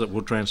things that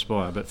will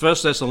transpire. But 1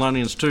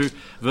 Thessalonians 2,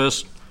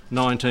 verse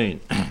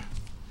 19.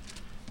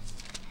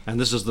 And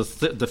this is the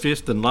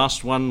fifth and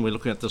last one we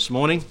look at this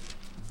morning.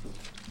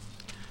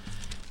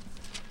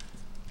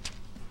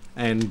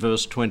 And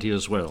verse 20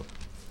 as well.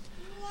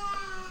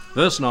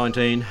 Verse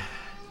 19.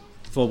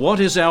 For what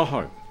is our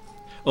hope,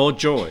 or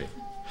joy,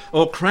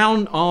 or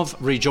crown of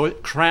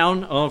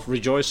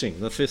rejoicing?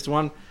 The fifth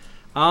one.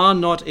 Are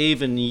not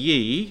even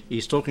ye,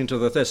 he's talking to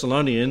the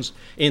Thessalonians,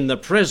 in the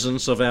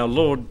presence of our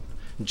Lord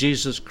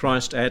Jesus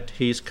Christ at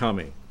his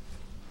coming?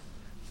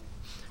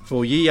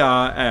 For ye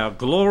are our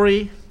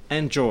glory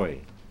and joy.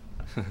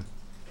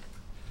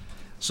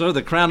 So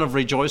the crown of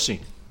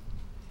rejoicing.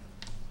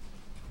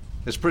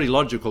 It's pretty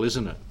logical,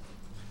 isn't it?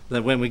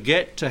 That when we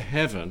get to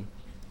heaven,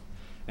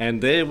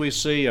 and there we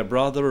see a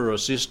brother or a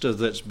sister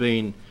that's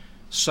been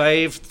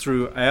saved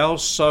through our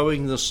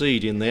sowing the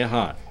seed in their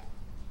heart.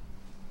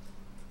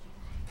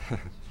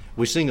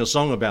 We sing a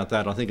song about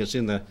that. I think it's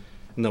in the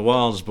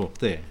Wilds book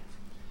there.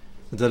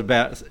 That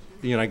about,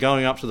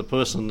 going up to the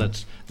person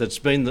that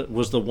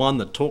was the one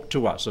that talked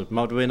to us. It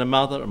might have been a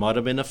mother, it might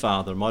have been a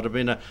father, it might have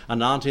been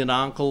an auntie and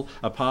uncle,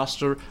 a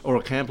pastor or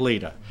a camp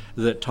leader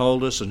that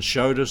told us and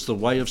showed us the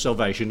way of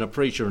salvation, a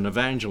preacher, an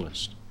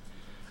evangelist,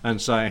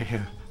 and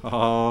say,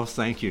 oh,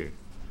 thank you.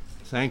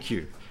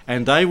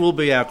 And they will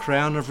be our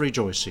crown of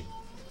rejoicing.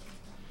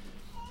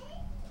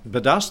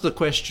 But ask the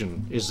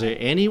question, is there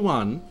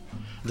anyone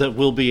that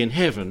will be in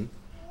heaven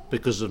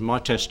because of my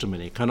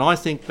testimony? Can I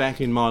think back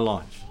in my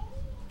life?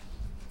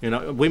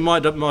 We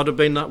might have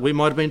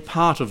been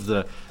part of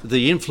the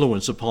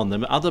influence upon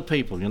them, other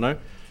people,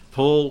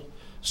 Paul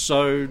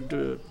sowed,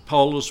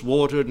 Apollos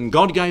watered, and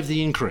God gave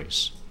the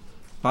increase.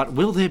 But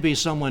will there be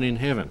someone in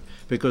heaven?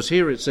 Because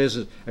here it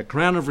says a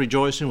crown of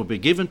rejoicing will be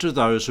given to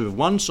those who have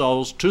won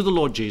souls to the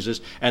Lord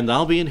Jesus, and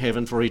they'll be in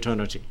heaven for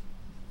eternity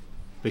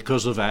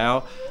because of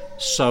our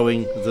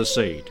sowing the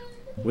seed.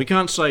 We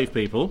can't save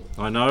people.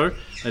 I know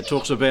it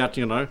talks about,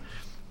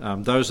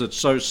 those that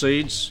sow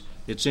seeds.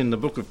 It's in the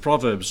book of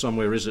Proverbs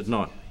somewhere, is it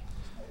not?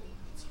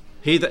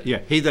 He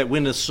that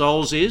winneth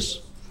souls is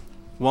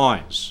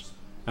wise.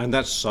 And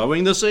that's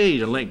sowing the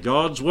seed and let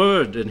God's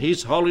word and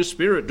his Holy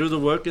Spirit do the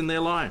work in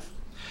their life.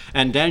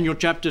 And Daniel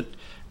chapter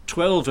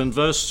 12 and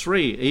verse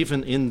 3,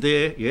 even in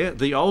there,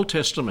 the Old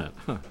Testament.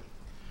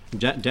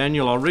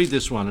 Daniel, I'll read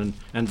this one,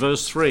 and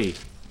verse 3.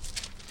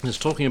 It's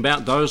talking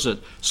about those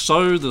that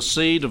sow the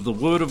seed of the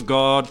Word of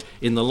God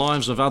in the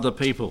lives of other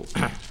people.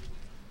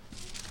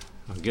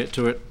 I'll get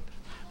to it.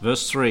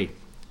 Verse 3.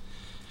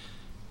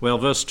 Well,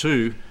 verse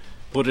 2,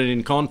 put it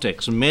in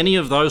context. Many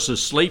of those who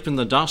sleep in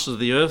the dust of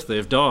the earth,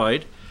 they've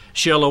died,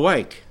 shall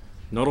awake.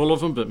 Not all of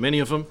them, but many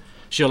of them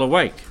shall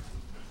awake.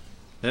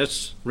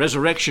 That's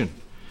resurrection.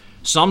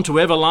 Some to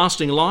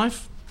everlasting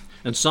life,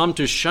 and some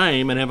to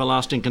shame and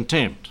everlasting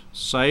contempt,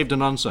 saved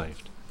and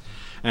unsaved.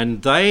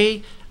 And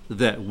they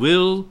that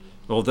will,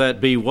 or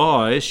that be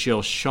wise,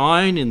 shall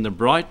shine in the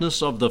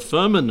brightness of the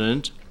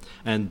firmament,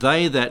 and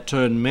they that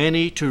turn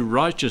many to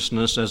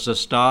righteousness as the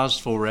stars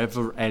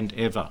forever and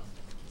ever.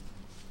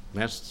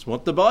 That's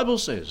what the Bible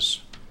says.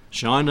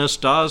 Shine as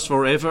stars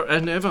forever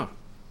and ever.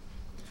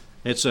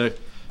 It's a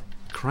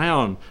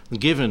crown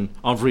given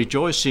of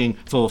rejoicing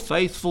for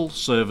faithful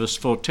service,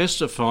 for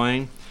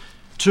testifying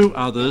to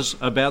others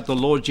about the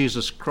Lord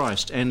Jesus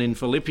Christ. And in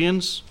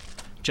Philippians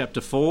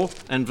chapter 4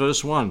 and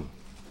verse 1.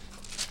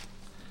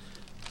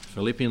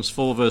 Philippians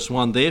 4 verse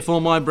 1,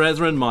 therefore, my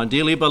brethren, my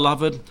dearly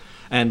beloved,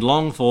 and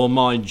long for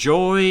my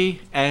joy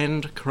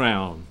and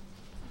crown.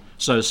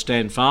 So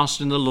stand fast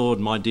in the Lord,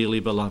 my dearly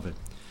beloved.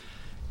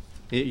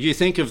 You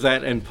think of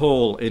that, and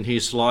Paul in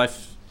his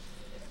life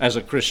as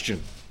a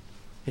Christian.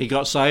 He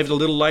got saved a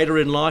little later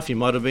in life. He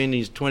might have been in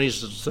his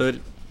 20s, 30s,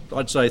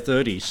 I'd say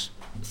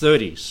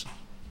 30s,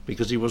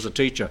 because he was a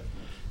teacher.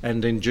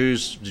 And then the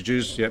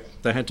Jews,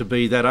 they had to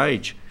be that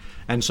age.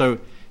 And so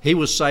he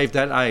was saved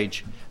that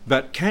age.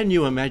 But can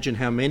you imagine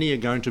how many are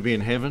going to be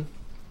in heaven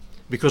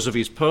because of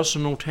his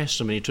personal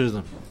testimony to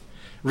them?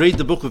 Read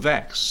the book of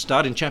Acts,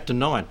 start in chapter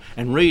 9,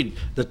 and read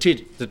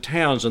the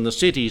towns and the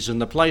cities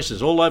and the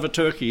places all over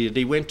Turkey that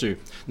he went to, and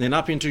then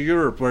up into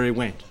Europe where he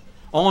went,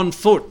 on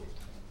foot,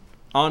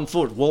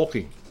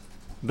 walking,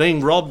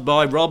 being robbed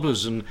by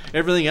robbers and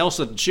everything else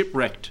that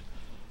shipwrecked,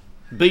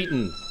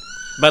 beaten.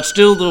 But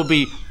still there'll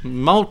be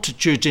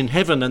multitudes in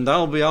heaven, and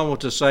they'll be able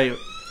to say,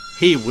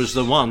 he was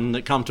the one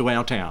that come to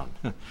our town.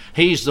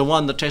 He's the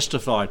one that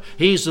testified.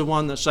 He's the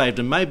one that saved.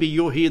 And maybe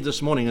you're here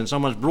this morning and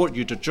someone's brought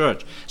you to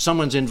church.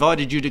 Someone's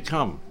invited you to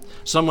come.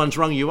 someone's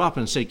rung you up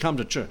and said, come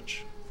to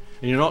church,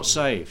 and you're not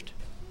saved.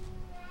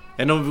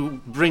 And it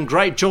would bring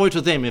great joy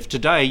to them if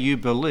today you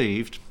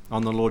believed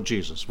on the Lord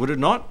Jesus. Would it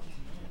not?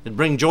 It'd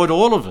bring joy to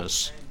all of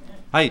us.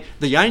 Hey,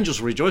 the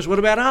angels rejoice. What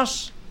about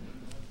us?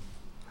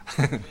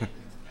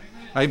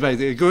 Hey,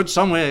 they're good.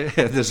 Somewhere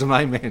there's some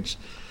amens.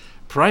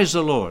 Praise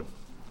the Lord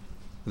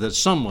that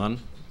someone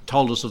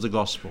told us of the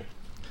gospel.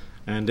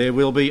 And there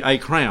will be a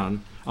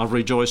crown of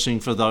rejoicing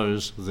for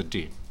those that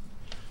did.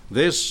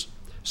 There's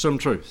some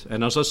truth.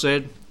 And as I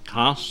said,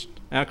 cast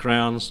our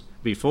crowns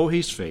before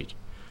his feet.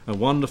 A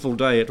wonderful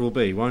day it will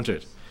be, won't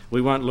it?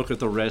 We won't look at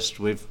the rest.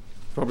 We've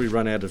probably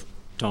run out of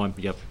time.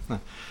 Yep.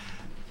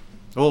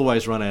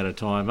 Always run out of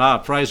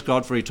time. Praise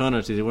God for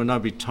eternity. There will no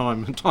be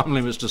time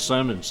limits to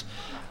sermons.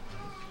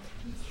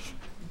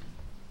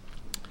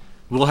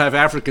 We'll have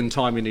African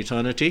time in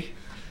eternity,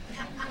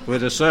 where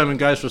the sermon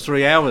goes for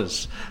 3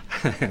 hours.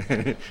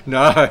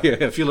 No,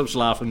 yeah, Philip's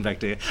laughing back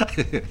there.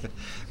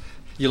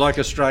 You like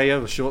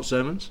Australia with short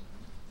sermons?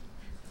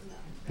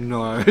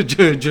 No,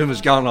 Jim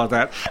is going like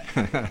that.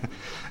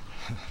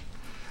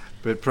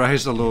 But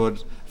praise the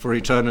Lord for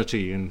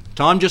eternity and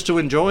time just to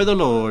enjoy the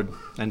Lord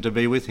and to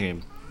be with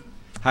him.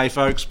 Hey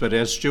folks, but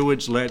as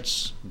stewards,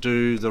 let's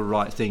do the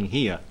right thing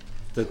here,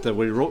 that the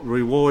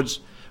rewards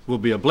will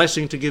be a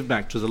blessing to give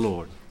back to the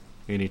Lord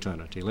in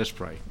eternity. Let's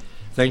pray.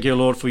 Thank you,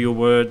 Lord, for your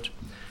word.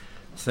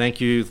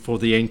 Thank you for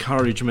the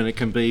encouragement it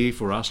can be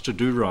for us to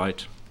do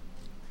right,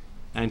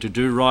 and to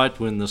do right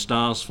when the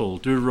stars fall,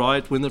 do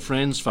right when the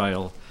friends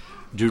fail,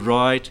 do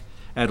right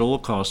at all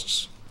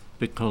costs,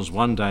 because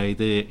one day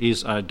there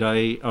is a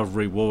day of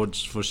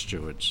rewards for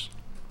stewards.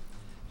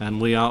 And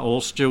we are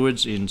all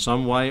stewards in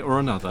some way or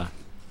another.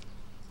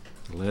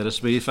 Let us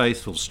be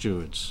faithful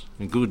stewards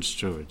and good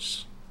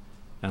stewards.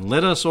 And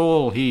let us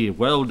all hear,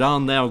 well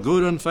done, thou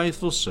good and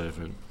faithful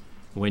servant,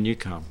 when you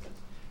come.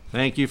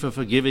 Thank you for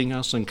forgiving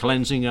us and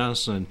cleansing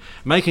us and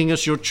making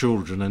us your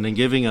children and then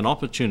giving an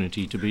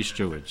opportunity to be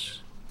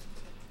stewards.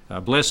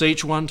 Bless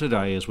each one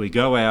today as we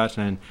go out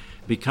and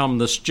become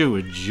the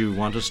stewards you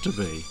want us to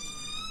be.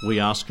 We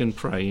ask and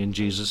pray in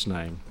Jesus'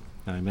 name.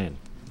 Amen.